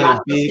CNN. Yeah.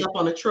 Big. Stuff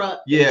on the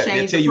truck. Yeah,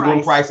 they tell you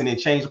one price and then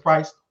change the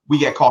price. We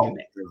got caught in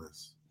that.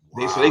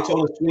 Wow. So they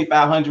told us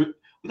 $2,500.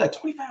 We like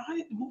 $2,500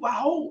 to move our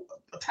whole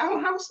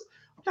townhouse.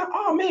 I'm like,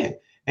 oh man.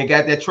 And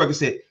got that truck and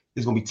said,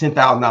 it's gonna be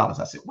 $10,000.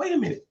 I said, wait a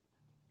minute.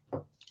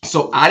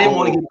 So I didn't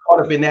want to get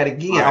caught up in that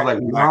again. Right. I was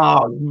like,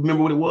 wow, you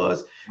remember what it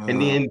was? And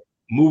then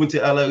moving to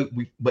LA,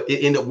 but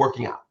it ended up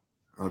working out.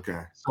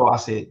 Okay. So I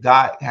said,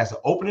 God has to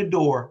open the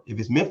door if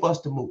it's meant for us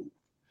to move.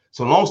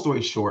 So long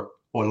story short,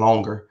 or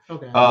longer.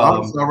 Okay.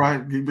 All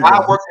right.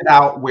 I worked it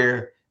out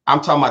where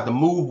I'm talking about the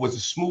move was the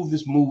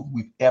smoothest move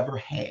we've ever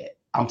had.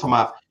 I'm talking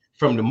about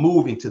from the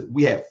moving to,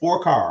 we had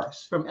 4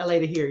 cars. From LA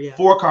to here, yeah.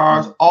 4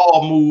 cars,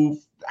 all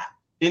moved,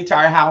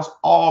 entire house,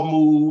 all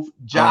moved,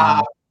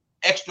 job,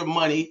 extra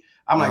money.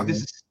 I'm like, this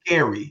is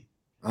scary.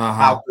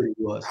 How good it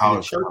was.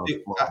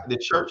 The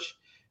church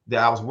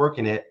that I was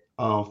working at,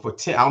 I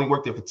only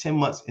worked there for 10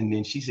 months. And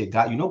then she said,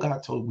 God,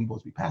 God told we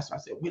supposed to be pastor. I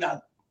said, we're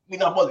not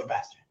supposed to be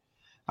pastor.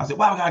 I said,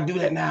 why would I do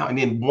that now? And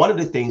then one of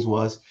the things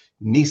was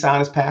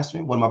Nissan is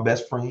pastoring, one of my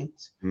best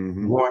friends,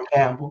 Warren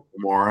Campbell,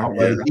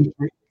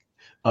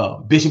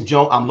 Bishop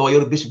Jones. I'm loyal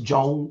to Bishop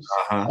Jones.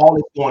 All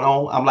this going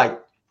on. I'm like,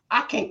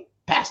 I can't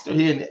pastor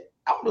here.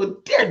 I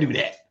don't dare do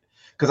that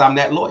because I'm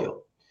that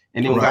loyal.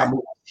 And then when I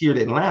moved here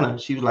to Atlanta,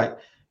 she was like,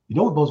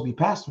 we're supposed to be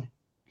pastoring.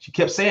 She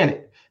kept saying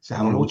it. So I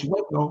don't know what you're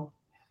waiting on.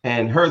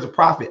 And her as a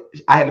prophet,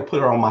 I hadn't put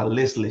her on my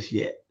list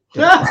yet.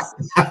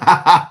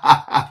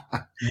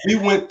 We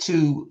went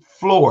to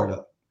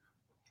Florida.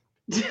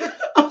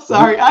 I'm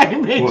sorry, I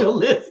didn't make your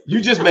list.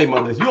 You just made my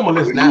list. You're on my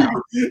list now.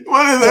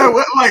 What is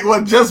that?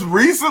 What, just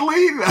recently?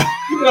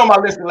 You've been on my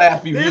list the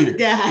last few years.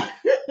 Guy.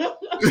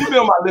 You've been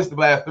on my list the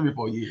last 3 or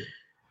 4 years.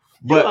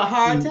 But you're a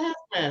hard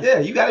taskmaster. Yeah,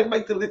 you got to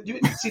make the list. You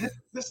see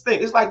this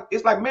thing. It's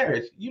like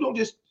marriage. You don't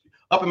just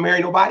up and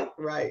marry nobody.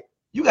 Right.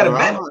 You got to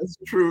bet. That's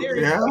true.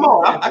 Yeah. Come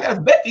on, I got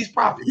to bet these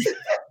prophets.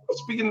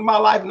 Speaking of my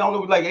life, and I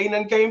don't know, like ain't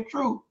nothing came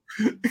true.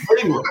 But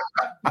anyway,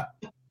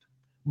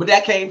 but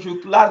that came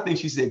true. A lot of things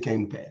she said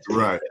came to pass.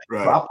 Right. So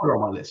I put her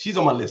on my list. She's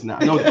on my list now.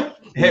 I know that.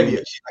 Heavier.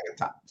 She's like a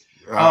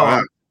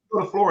top. Go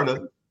to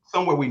Florida,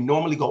 somewhere we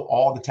normally go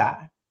all the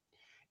time.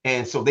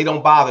 And so they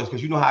don't bother us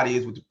because you know how it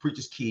is with the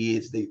preacher's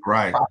kids. They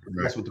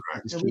mess with the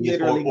preacher's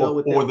kids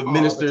or the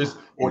ministers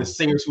or the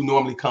singers who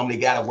normally come. They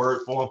got a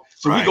word for them.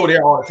 So we go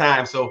there all the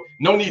time. So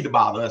no need to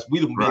bother us.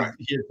 We've been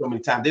here so many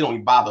times. They don't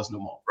even bother us no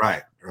more.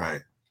 Right.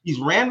 He's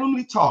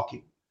randomly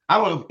talking. I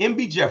don't know if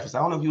MB Jefferson.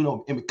 I don't know if you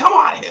know MB. Come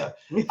on here.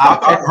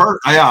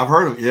 I've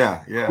heard of.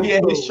 Yeah. We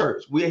at his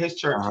church.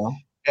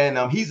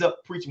 And he's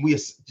up preaching. We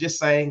just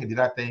sang and did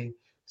our thing.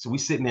 So we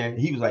sitting there. And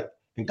he was like,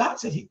 and God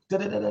said he blah,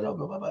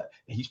 blah, blah. And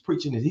he's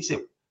preaching. And he said,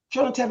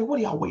 Gerald Tammi, what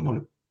are y'all waiting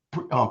on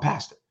the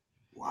pastor?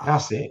 Wow. And I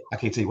said, I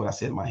can't tell you what I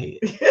said in my head.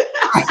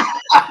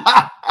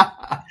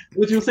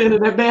 What you saying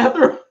in that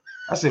bathroom?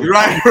 I said,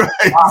 right.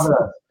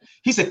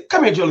 He said,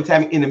 come here, Gerald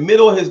Tammi, in the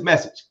middle of his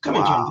message. Come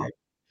here, Gerald Tammi.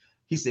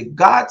 He said,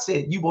 God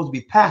said you're supposed to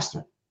be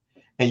pastoring,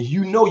 and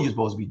you know you're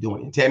supposed to be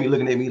doing it. And Tammy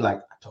looking at me like,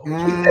 I told you.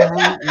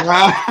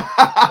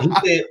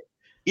 He said,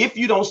 if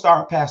you don't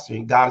start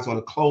pastoring, God is going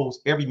to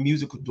close every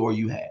musical door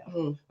you have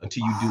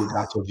until you do what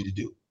God told you to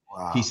do.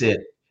 Wow. He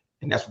said,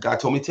 and that's what God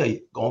told me to tell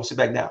you. Go and sit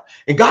back down.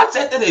 And God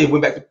said that and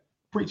went back to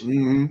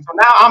preaching. So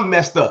now I'm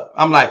messed up.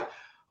 I'm like,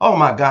 oh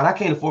my God, I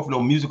can't afford for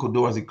no musical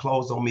doors that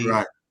closed on me.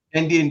 Right.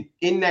 And then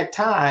in that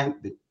time,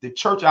 the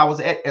church I was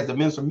at as a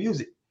minister of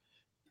music,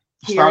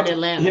 here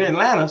in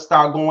Atlanta,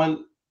 started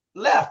going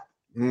left.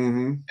 I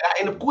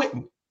ended up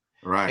quitting.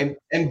 Right.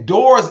 And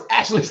doors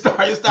actually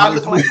started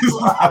looking like,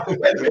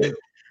 wait a minute,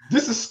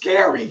 this is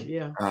scary.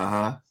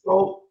 Yeah.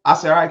 So I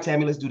said, all right,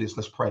 Tammy, let's do this.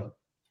 Let's pray.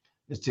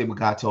 Let's tell what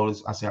God told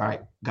us. I said, all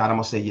right, God, I'm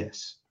gonna say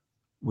yes.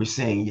 We're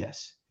saying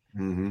yes.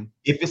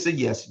 If it's a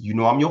yes, you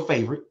know I'm your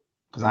favorite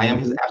because I am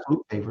his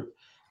absolute favorite.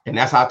 And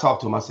that's how I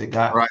talked to him. I said,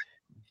 God,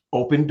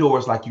 open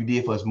doors like you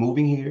did for us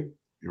moving here.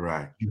 You're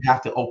right. You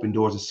have to open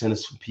doors and send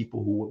us some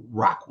people who will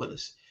rock with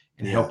us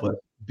and help us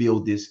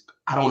build this.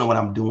 I don't know what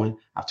I'm doing.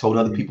 I've told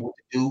other people what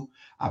to do.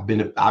 I've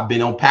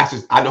been on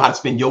pastors. I know how to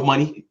spend your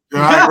money.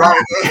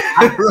 Right.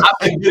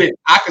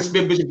 I can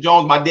spend Bishop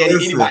Jones, my daddy,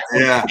 anybody.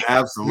 Yeah,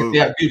 absolutely.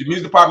 The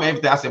music department,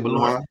 everything. I said, but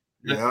Lord,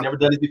 never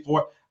done this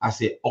before. I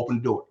said, open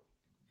the door.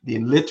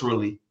 Then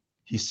literally,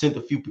 he sent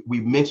a few people.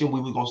 We mentioned we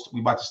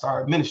about to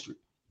start a ministry.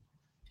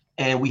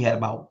 And we had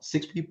about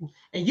 6 people.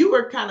 And you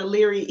were kind of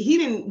leery. He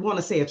didn't want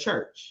to say a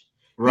church.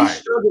 Right. He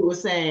struggled with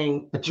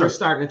saying we're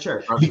starting a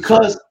church.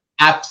 Because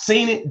I've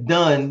seen it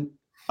done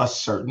a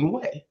certain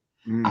way.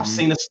 I've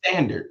seen a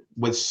standard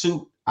with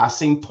suit. I've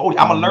seen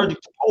podium. I'm allergic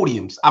to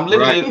podiums. I'm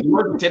literally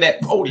allergic to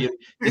that podium.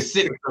 It's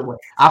sitting somewhere.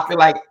 I feel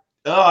like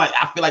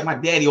I feel like my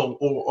daddy or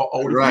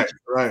the preacher.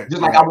 Right.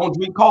 Just like I won't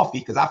drink coffee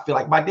because I feel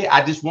like my dad.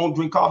 I just won't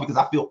drink coffee because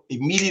I feel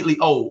immediately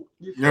old.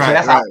 So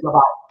that's how I feel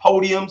about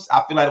podiums.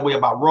 I feel like the way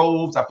about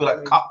robes. I feel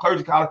like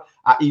clergy collar.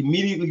 I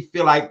immediately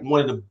feel like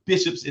one of the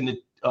bishops in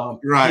the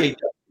Right.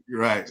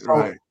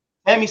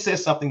 Tammy said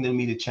something to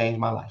me to change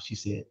my life. She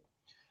said,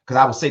 because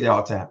I would say that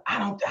all the time.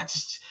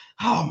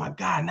 Oh my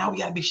God, now we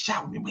gotta be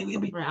shouting. I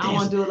don't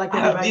want to do it like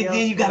everybody else.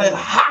 Then you gotta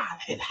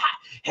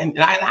and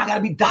I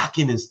gotta be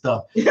docking and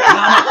stuff.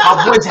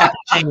 My voice has to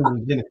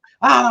change. And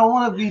I don't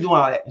want to be doing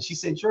all that. And she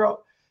said, Gerald,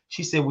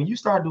 when you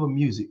started doing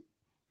music,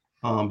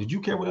 did you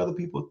care what other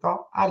people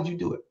thought? How did you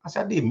do it? I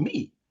said, I did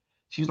me.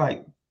 She was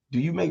like, do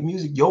you make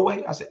music your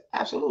way? I said,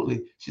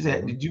 absolutely. She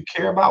said, did you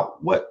care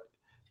about what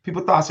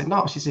people thought? I said,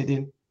 no. She said,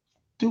 then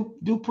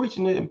do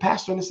preaching and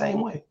pastoring the same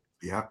way.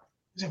 Yeah. I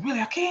said, really,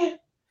 I can?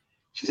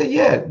 She said,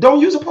 yeah, don't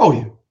use a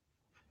podium.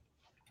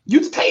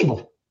 Use a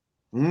table.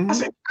 I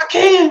said, I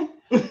can.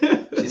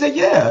 She said,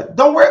 yeah,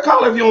 don't wear a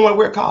collar if you don't want to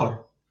wear a collar.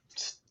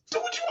 Just do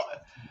what you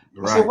want.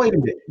 I said, wait a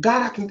minute.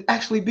 God, I can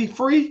actually be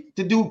free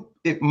to do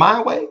it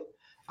my way.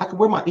 I can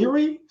wear my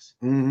earrings.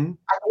 I can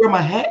wear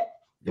my hat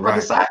if I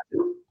decide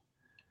to.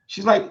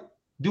 She's like,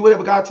 do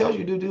whatever God tells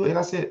you to do. And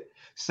I said,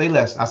 say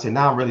less. I said,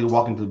 now I'm ready to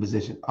walk into the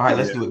position. All right,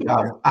 let's do it.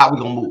 God, how are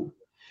we going to move?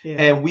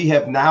 Yeah. And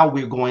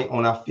we're going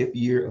on our 5th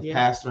year of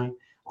pastoring.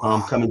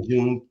 Coming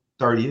June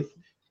 30th.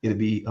 It'll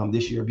be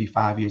this year. It'll be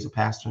 5 years of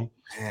pastoring.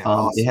 Man,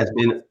 awesome. It has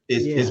been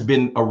it's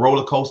been a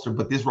roller coaster,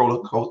 but this roller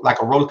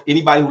coaster,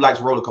 anybody who likes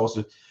roller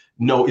coasters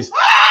know it's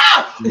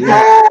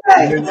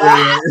and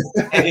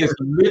it's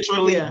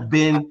literally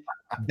been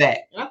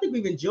that. And I think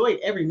we've enjoyed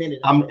every minute.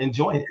 I'm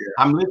enjoying it.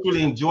 I'm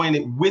literally enjoying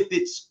it with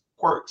its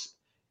quirks.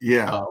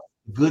 Yeah,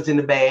 goods and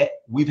the bad.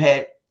 We've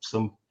had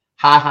some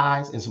high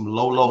highs and some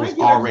low lows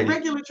already.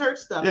 Regular church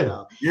stuff,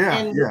 though.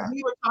 And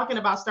we were talking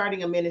about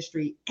starting a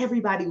ministry.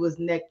 Everybody was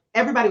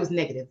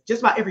negative.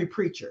 Just about every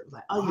preacher was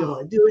like, "Oh, you don't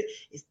want to do it."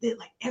 It's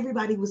like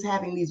everybody was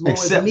having these woe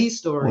is me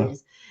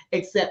stories,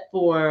 except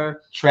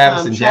for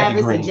Travis and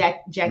Jackie Green.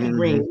 Jackie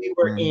Green. We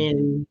were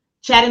in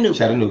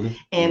Chattanooga,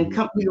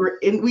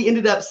 and we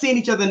ended up seeing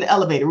each other in the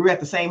elevator. We were at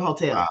the same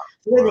hotel. Wow.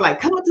 So they were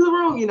like, "Come up to the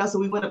room," So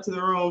we went up to the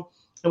room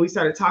and we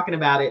started talking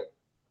about it.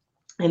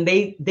 And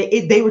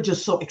they were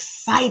just so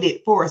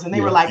excited for us, and they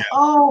were like,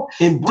 "Oh,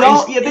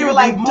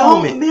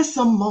 don't miss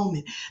a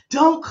moment.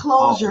 Don't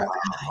close your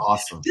eyes.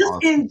 Awesome.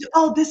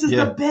 This is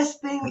the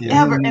best thing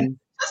ever." And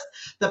just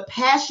the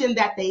passion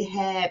that they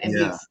had and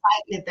the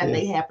excitement that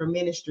they had for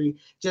ministry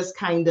just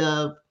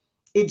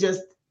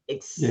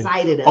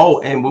excited us. Oh,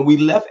 and when we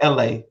left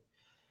LA,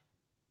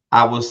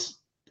 I was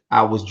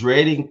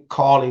dreading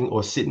calling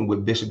or sitting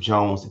with Bishop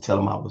Jones to tell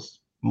him I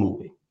was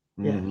moving.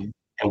 And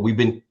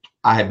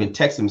I had been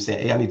texting him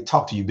saying, "Hey, I need to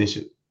talk to you,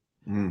 Bishop."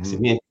 I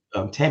said, "Me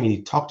and Tammy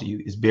need to talk to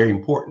you. It's very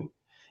important."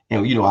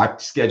 And our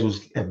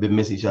schedules have been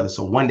missing each other.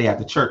 So one day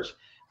after church,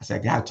 I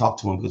said, "I got to talk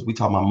to him because we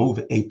talking about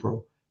moving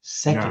April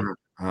 2nd.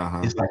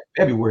 It's like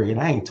February,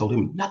 and I ain't told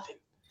him nothing."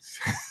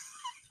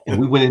 And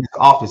we went in his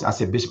office. I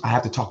said, "Bishop, I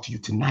have to talk to you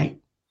tonight."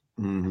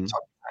 And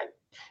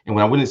when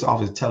I went into his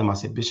office to tell him, I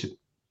said, "Bishop,"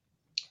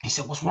 he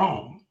said, "What's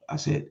wrong?" I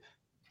said,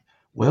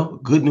 "Well,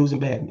 good news and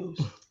bad news."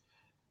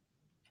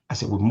 I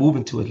said, "We're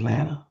moving to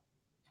Atlanta."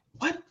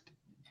 What?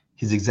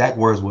 His exact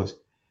words was,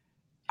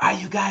 "Are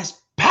you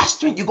guys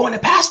pastoring? You going to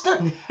pastor?"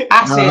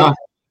 I said,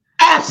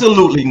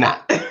 "Absolutely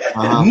not.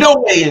 No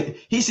way."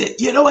 He said,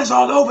 "It's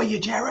all over you,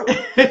 Gerald."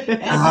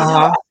 And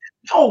I said,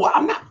 "No,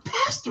 I'm not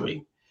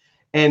pastoring."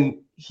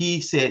 And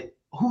he said,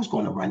 "Who's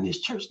going to run this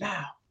church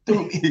now?"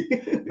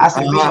 I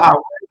said,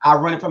 "I'll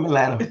run it from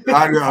Atlanta."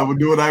 I will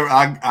do whatever.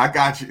 I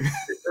got you.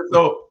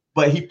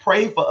 But he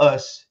prayed for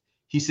us.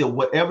 He said,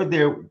 whatever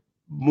their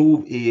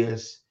move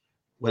is,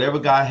 whatever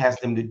God has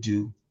them to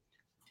do,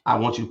 I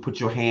want you to put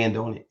your hand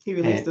on it. He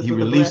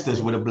released us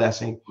with a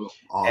blessing.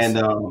 Awesome.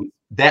 And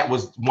that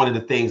was one of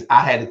the things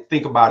I had to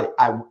think about it.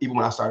 Even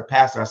when I started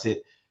pastoring, I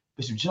said,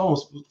 Bishop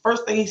Jones,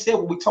 first thing he said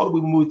when we told him we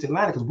were moving to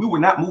Atlanta, because we were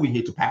not moving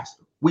here to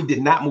pastor. We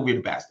did not move here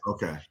to pastor.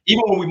 Okay.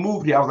 Even when we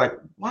moved here, I was like,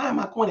 why am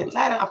I going to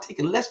Atlanta? I'm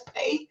taking less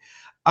pay.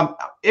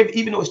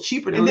 Even though it's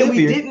cheaper to live here. And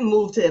then we didn't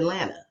move to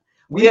Atlanta.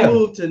 We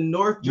moved to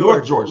North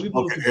Georgia.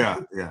 Yeah.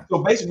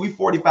 So basically, we're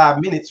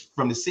 45 minutes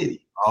from the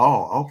city.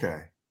 Oh,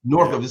 okay.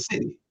 North of the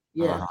city.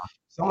 Yeah.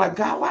 So I'm like,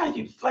 God, why are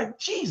you like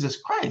Jesus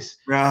Christ?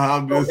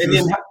 And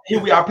then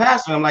here we are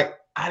pastoring. I'm like,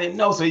 I didn't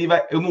know. So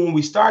even when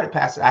we started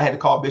pastoring, I had to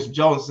call Bishop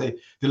Jones and say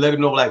to let him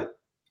know, like,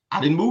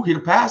 I didn't move here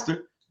to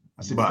pastor.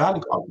 I said, God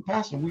didn't call me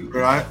pastor.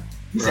 Right.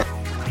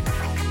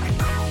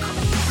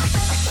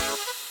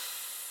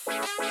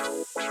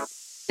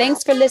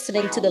 Thanks for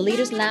listening to the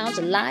Leaders Lounge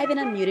live and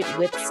unmuted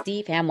with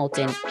Steve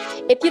Hamilton.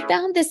 If you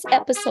found this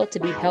episode to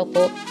be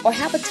helpful or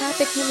have a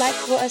topic you'd like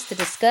for us to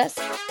discuss,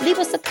 leave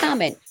us a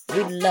comment.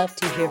 We'd love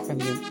to hear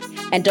from you.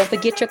 And don't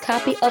forget your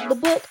copy of the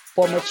book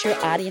for mature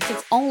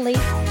audiences only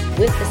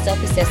with the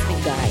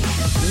self-assessment guide,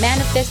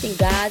 Manifesting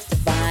God's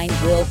Divine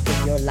Will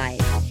for Your Life.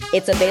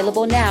 It's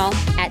available now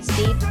at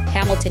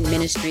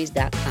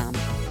stevehamiltonministries.com.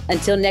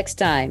 Until next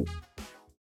time.